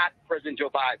 but not President Joe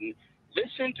Biden.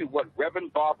 Listen to what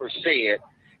Reverend Barber said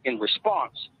in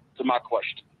response to my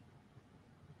question.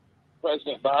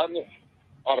 President Biden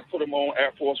ought to put him on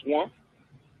Air Force One,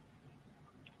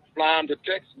 fly him to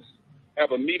Texas,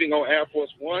 have a meeting on Air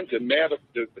Force One to matter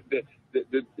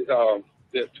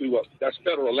that's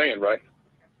federal land, right?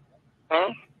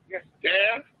 Huh? Yes.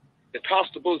 Yeah. The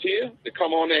constables here to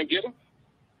come on there and get them,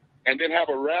 and then have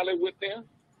a rally with them,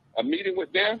 a meeting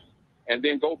with them, and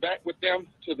then go back with them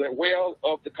to the well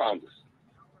of the Congress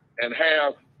and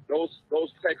have those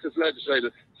Texas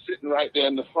legislators sitting right there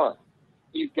in the front.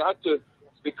 He's got to,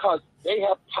 because they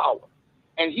have power,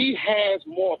 and he has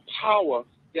more power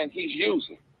than he's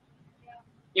using.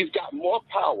 He's got more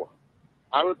power.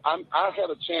 I had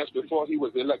a chance before he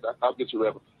was elected. I'll get you,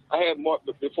 Reverend. I had more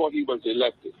before he was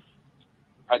elected.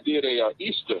 I did a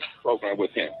Easter program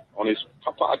with him on his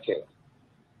podcast.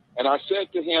 And I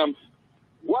said to him,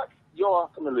 what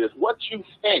you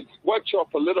think, what your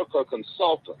political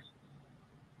consultants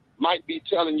might be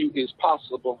telling you is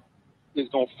possible is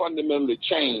going to fundamentally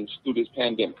change through this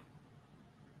pandemic.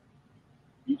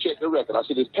 You check the record. I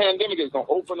said this pandemic is going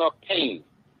to open up pain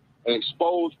and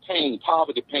expose pain,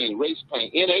 poverty pain, race pain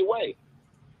in a way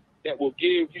that will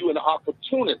give you an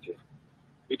opportunity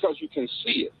because you can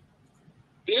see it.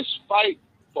 This fight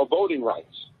for voting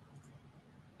rights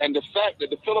and the fact that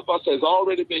the filibuster has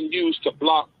already been used to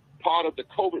block part of the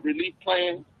COVID relief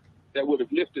plan that would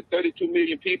have lifted 32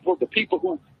 million people, the people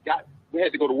who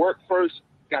had to go to work first,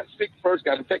 got sick first,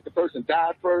 got infected first, and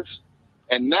died first,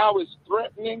 and now it's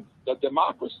threatening the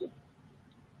democracy.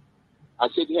 I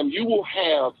said to him, you will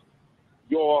have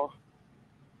your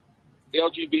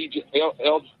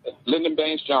Lyndon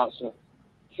Baines Johnson,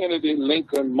 Kennedy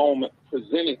Lincoln moment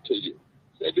presented to you.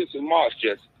 I said this in March,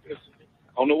 Jesse. I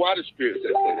don't know why the Spirit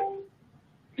said that.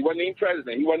 He wasn't even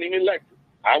president. He wasn't even elected.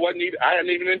 I hadn't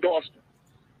even endorsed him.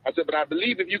 I said, but I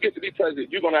believe if you get to be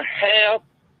president, you're going to have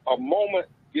a moment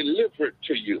delivered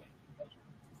to you.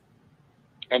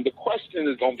 And the question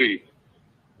is going to be,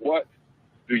 what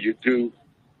do you do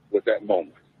with that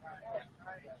moment?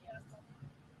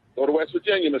 Go to West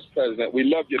Virginia, Mr. President. We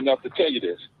love you enough to tell you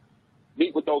this.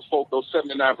 Meet with those folk, those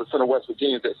 79% of West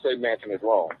Virginians that say Manchin is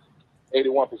wrong.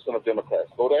 81% of Democrats.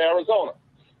 Go to Arizona.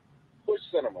 Push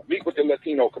cinema. Meet with the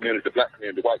Latino community, the black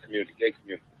community, the white community, gay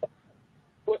community.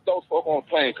 Put those folk on a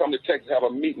plane, come to Texas, have a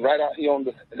meeting right out here in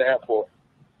the airport,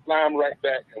 fly them right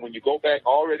back, and when you go back,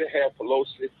 already have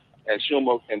Pelosi and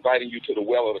Schumer inviting you to the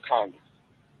well of the Congress.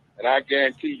 And I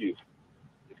guarantee you,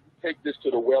 if you take this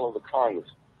to the well of the Congress,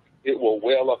 it will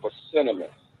well up a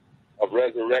sentiment of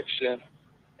resurrection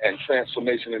and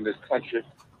transformation in this country,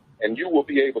 and you will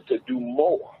be able to do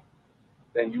more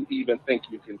than you even think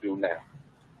you can do now.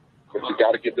 But you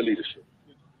got to get the leadership.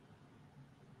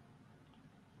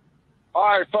 All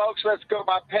right, folks, let's go to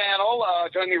my panel.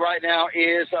 Joining me right now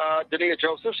is Dania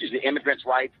Joseph. She's the immigrants'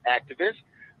 rights activist.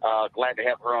 Glad to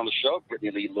have her on the show.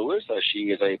 Brittany Lee Lewis.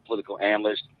 She is a political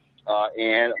analyst.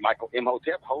 And Michael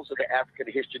Imhotep, host of the African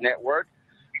History Network.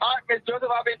 All right, Ms.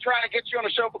 Joseph, I've been trying to get you on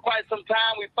the show for quite some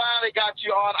time. We finally got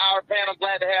you on our panel.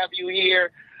 Glad to have you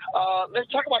here.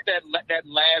 Let's talk about that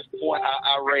last point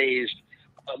I raised.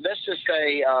 Let's just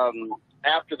say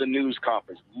after the news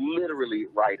conference, literally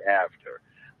right after,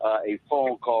 a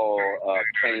phone call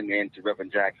came into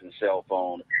Reverend Jackson's cell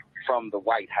phone from the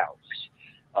White House.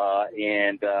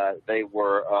 And they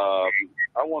were,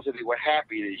 I won't say they were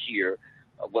happy to hear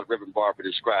what Reverend Barber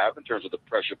described in terms of the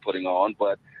pressure putting on,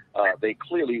 but they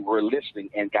clearly were listening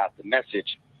and got the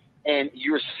message. And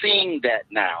you're seeing that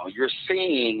now. You're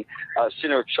seeing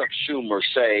Senator Chuck Schumer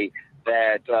say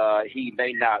that he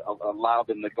may not allow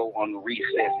them to go on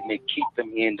recess. He may keep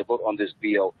them in to vote on this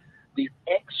bill. The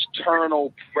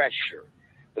external pressure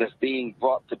that is being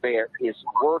brought to bear is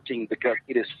working because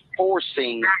it is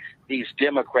forcing these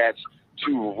Democrats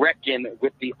to reckon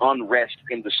with the unrest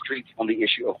in the streets on the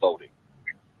issue of voting.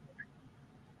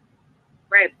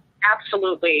 Right,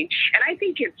 absolutely. And I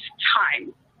think it's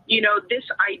time. You know, this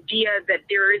idea that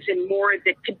there isn't more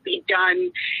that could be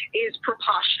done is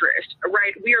preposterous,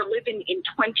 right? We are living in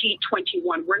 2021.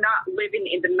 We're not living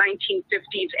in the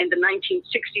 1950s and the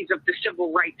 1960s of the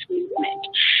civil rights movement.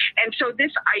 And so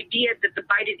this idea that the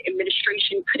Biden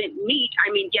administration couldn't meet,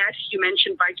 I mean, yes, you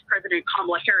mentioned Vice President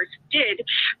Kamala Harris did,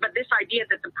 but this idea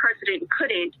that the president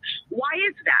couldn't, why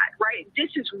is that, right?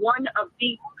 This is one of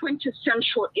the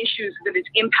quintessential issues that is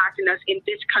impacting us in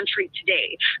this country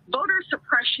today. Voter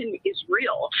suppression is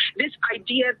real. This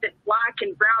idea that Black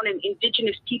and brown and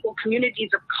indigenous people,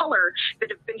 communities of color that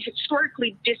have been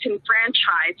historically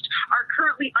disenfranchised are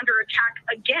currently under attack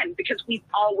again because we've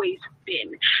always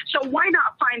been. So why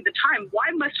not find the time? Why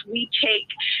must we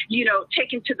take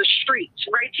into the streets,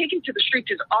 right? Taking to the streets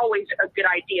is always a good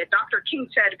idea. Dr. King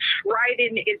said,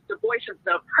 writing is the voice of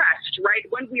the oppressed, right?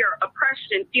 When we are oppressed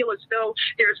and feel as though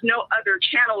there's no other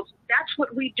channels, that's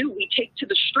what we do. We take to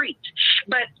the streets.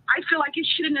 But I feel like it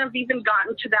shouldn't have even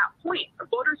gotten to that point.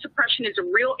 Voter suppression is a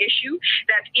real issue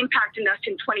that's impacting us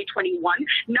in 2021,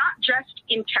 not just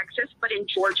in Texas, but in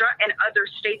Georgia and other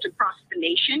states across the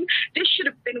nation. This should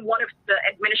have been one of the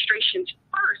administration's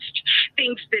first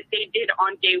things that they did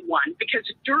on day one, because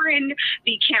during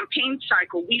the campaign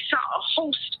cycle, we saw a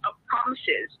host of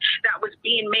promises that was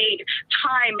being made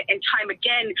time and time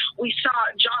again. We saw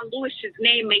John Lewis's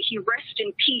name, may he rest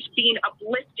in peace, being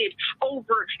uplifted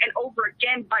over and over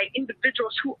again by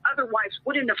individuals who otherwise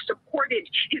wouldn't have supported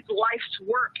his life's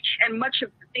work and much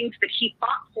of the things that he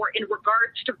fought for in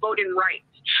regards to voting rights.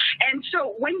 And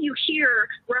so when you hear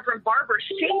Reverend Barber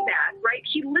say that, right,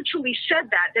 he literally said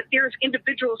that there's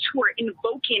individuals who are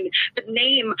invoking the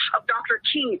name of Dr.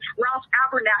 King, Ralph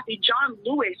Abernathy, John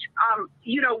Lewis.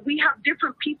 We have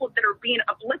different people that are being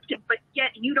uplifted, but yet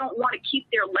you don't want to keep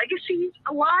their legacies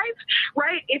alive,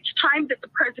 right? It's time that the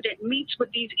president meets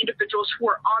with these individuals who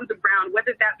are on the ground,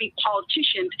 whether that be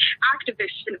politicians,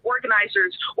 activists, and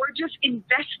organizers, or just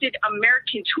invested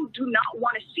Americans who do not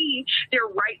want to see their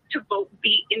right to vote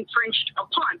be infringed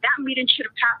upon. That meeting should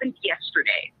have happened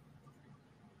yesterday.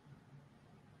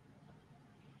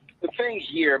 The thing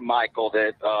here, Michael,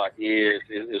 that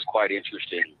is quite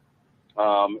interesting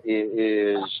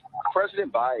is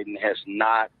President Biden has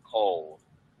not called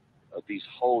these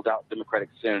holdout Democratic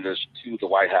senators to the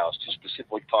White House to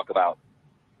specifically talk about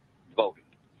voting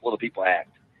for the People Act,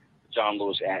 the John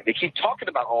Lewis Act. They keep talking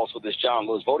about also this John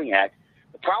Lewis Voting Act.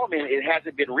 The problem is it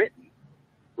hasn't been written.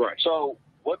 Right. So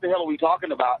what the hell are we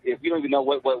talking about if we don't even know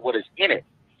what is in it?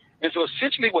 And so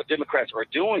essentially what Democrats are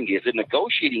doing is they're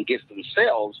negotiating against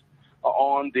themselves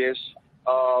on this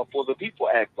for the People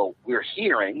Act vote. We're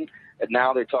hearing that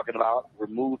now they're talking about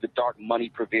remove the dark money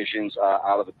provisions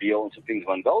out of the bill and some things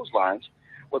along those lines.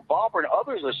 What Barber and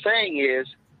others are saying is,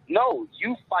 no,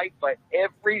 you fight for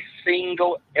every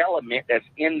single element that's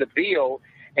in the bill,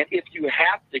 and if you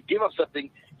have to give up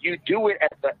something, you do it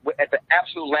at the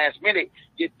absolute last minute.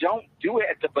 You don't do it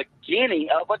at the beginning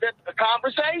of a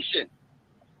conversation.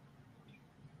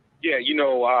 Yeah,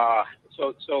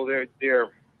 so they're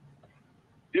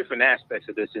different aspects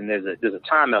of this, and there's a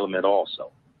time element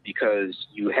also, because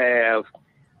you have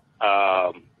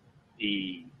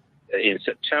in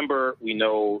September, we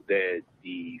know that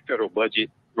the federal budget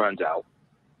runs out.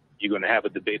 You're going to have a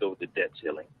debate over the debt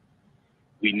ceiling.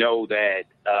 We know that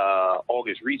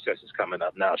August recess is coming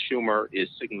up. Now, Schumer is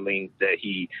signaling that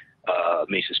he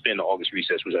may suspend the August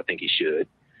recess, which I think he should.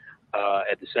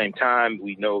 At the same time,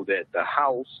 we know that the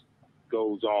House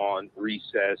goes on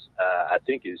recess. I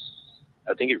think it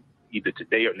either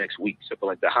today or next week, something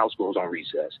like the House goes on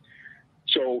recess.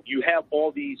 So you have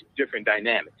all these different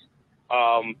dynamics.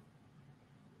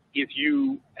 If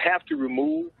you have to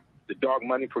remove the dark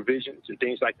money provisions and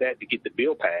things like that to get the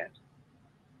bill passed,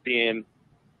 then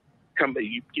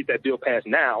you get that bill passed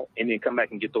now and then come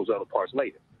back and get those other parts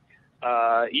later.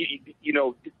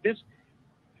 This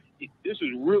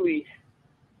is really,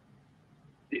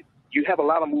 you have a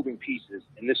lot of moving pieces,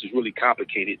 and this is really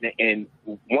complicated. And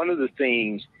one of the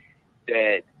things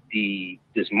that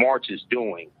this march is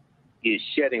doing is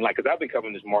shedding, like, because I've been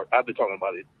covering this march, I've been talking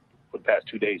about it for the past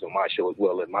 2 days on my show as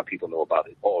well, and my people know about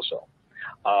it also.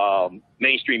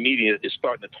 Mainstream media is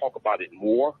starting to talk about it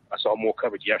more. I saw more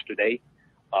coverage yesterday.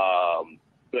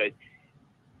 But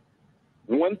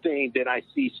one thing that I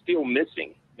see still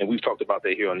missing, and we've talked about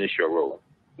that here on this show, Roland,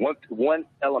 one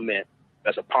element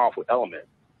that's a powerful element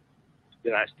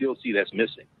that I still see that's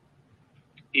missing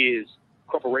is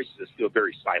corporations are still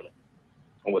very silent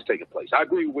on what's taking place. I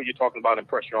agree with what you're talking about and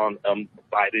pressure on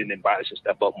Biden, and Biden should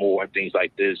step up more and things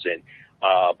like this. And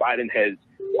Biden has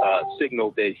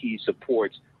signaled that he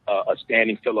supports a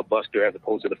standing filibuster as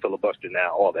opposed to the filibuster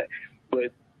now, all that.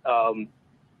 But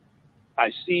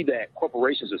I see that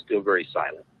corporations are still very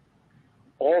silent.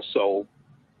 Also,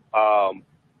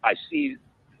 I see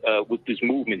with this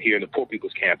movement here in the Poor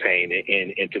People's Campaign,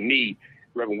 and to me,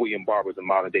 Reverend William Barber is a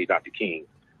modern-day Dr. King.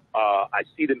 I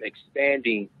see them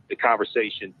expanding the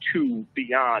conversation to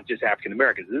beyond just African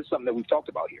Americans. This is something that we've talked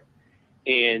about here.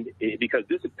 And because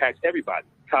this impacts everybody,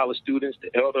 college students,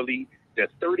 the elderly. There's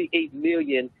 38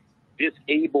 million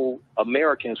disabled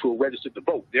Americans who are registered to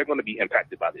vote. They're going to be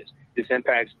impacted by this. This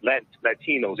impacts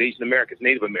Latinos, Asian Americans,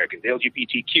 Native Americans,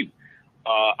 LGBTQ.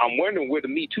 I'm wondering where the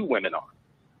Me Too women are.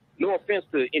 No offense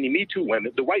to any Me Too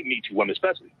women, the white Me Too women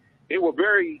especially. They were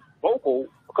very vocal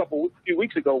a few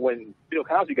weeks ago when Bill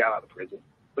Cosby got out of prison,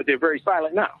 but they're very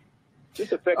silent now.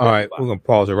 This affects all right, everybody. We're going to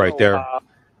pause it right there. All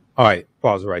right,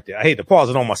 pause it right there. I hate to pause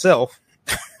it on myself.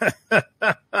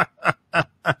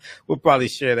 We'll probably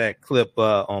share that clip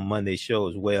on Monday's show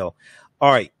as well.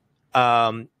 All right.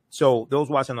 So those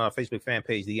watching on our Facebook fan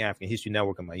page, The African History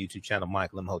Network, and my YouTube channel,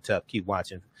 Michael Imhotep, keep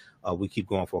watching. We keep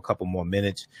going for a couple more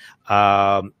minutes.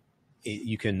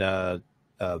 You can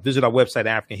visit our website,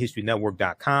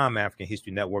 AfricanHistoryNetwork.com,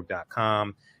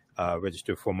 AfricanHistoryNetwork.com.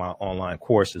 Register for my online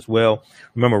course as well.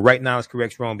 Remember, right now is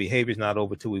correct wrong behavior is not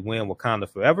over till we win. Wakanda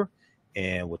forever.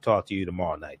 And we'll talk to you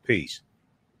tomorrow night. Peace.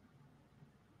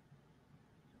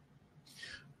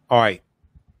 All right.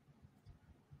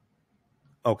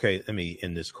 Okay, let me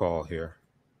end this call here.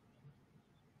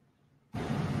 All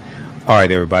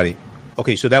right, everybody.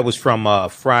 Okay, so that was from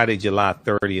Friday, July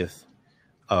 30th.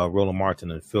 Roland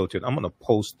Martin Unfiltered. I'm going to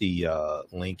post the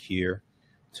link here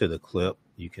to the clip.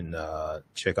 You can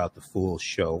check out the full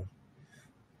show.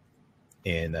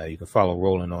 And you can follow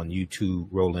Roland on YouTube,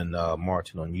 Roland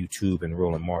Martin on YouTube, and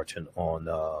Roland Martin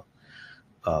on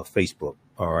Facebook.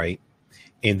 All right.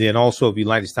 And then also, if you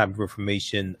like this type of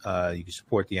information, you can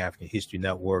support the African History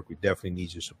Network. We definitely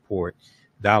need your support.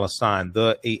 $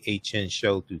 the AHN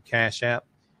Show through Cash App.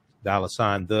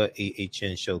 $ the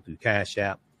AHN Show through Cash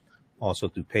App. Also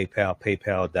through PayPal,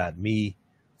 paypal.me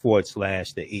 /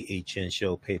 the AHN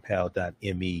Show,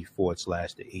 paypal.me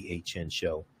 / the AHN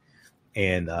Show.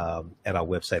 And at our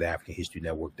website,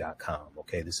 AfricanHistoryNetwork.com.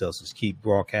 Okay, this helps us keep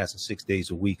broadcasting 6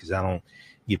 days a week because I don't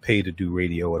get paid to do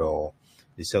radio at all.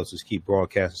 This helps us keep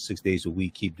broadcasting 6 days a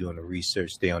week, keep doing the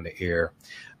research, stay on the air,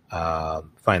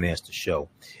 finance the show.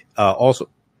 Also,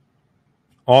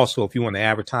 if you want to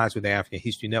advertise with the African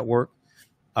History Network,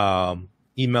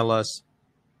 email us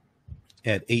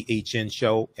at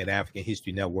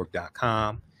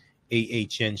AHNshow@AfricanHistoryNetwork.com,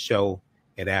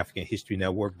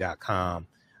 AHNshow@AfricanHistoryNetwork.com.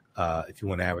 If you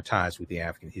want to advertise with the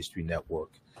African History Network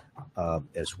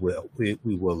as well. We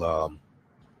will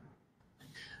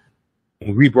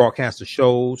when we rebroadcast the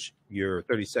shows, your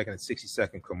 30-second and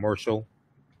 60-second commercial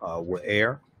will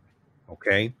air.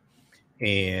 Okay.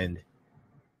 And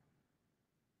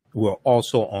we're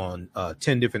also on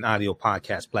 10 different audio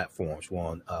podcast platforms. We're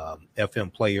on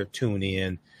FM Player,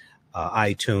 TuneIn,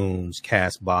 iTunes,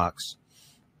 CastBox,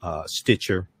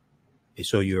 Stitcher.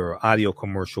 So your audio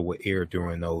commercial will air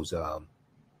during those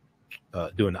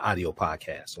during the audio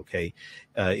podcast. Okay.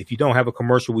 If you don't have a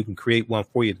commercial, we can create one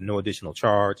for you at no additional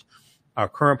charge. Our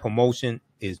current promotion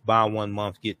is buy 1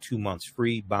 month, get 2 months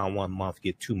free. Buy 1 month,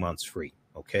 get 2 months free.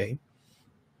 Okay.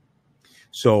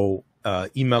 So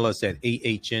email us at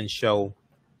AHNshow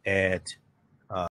at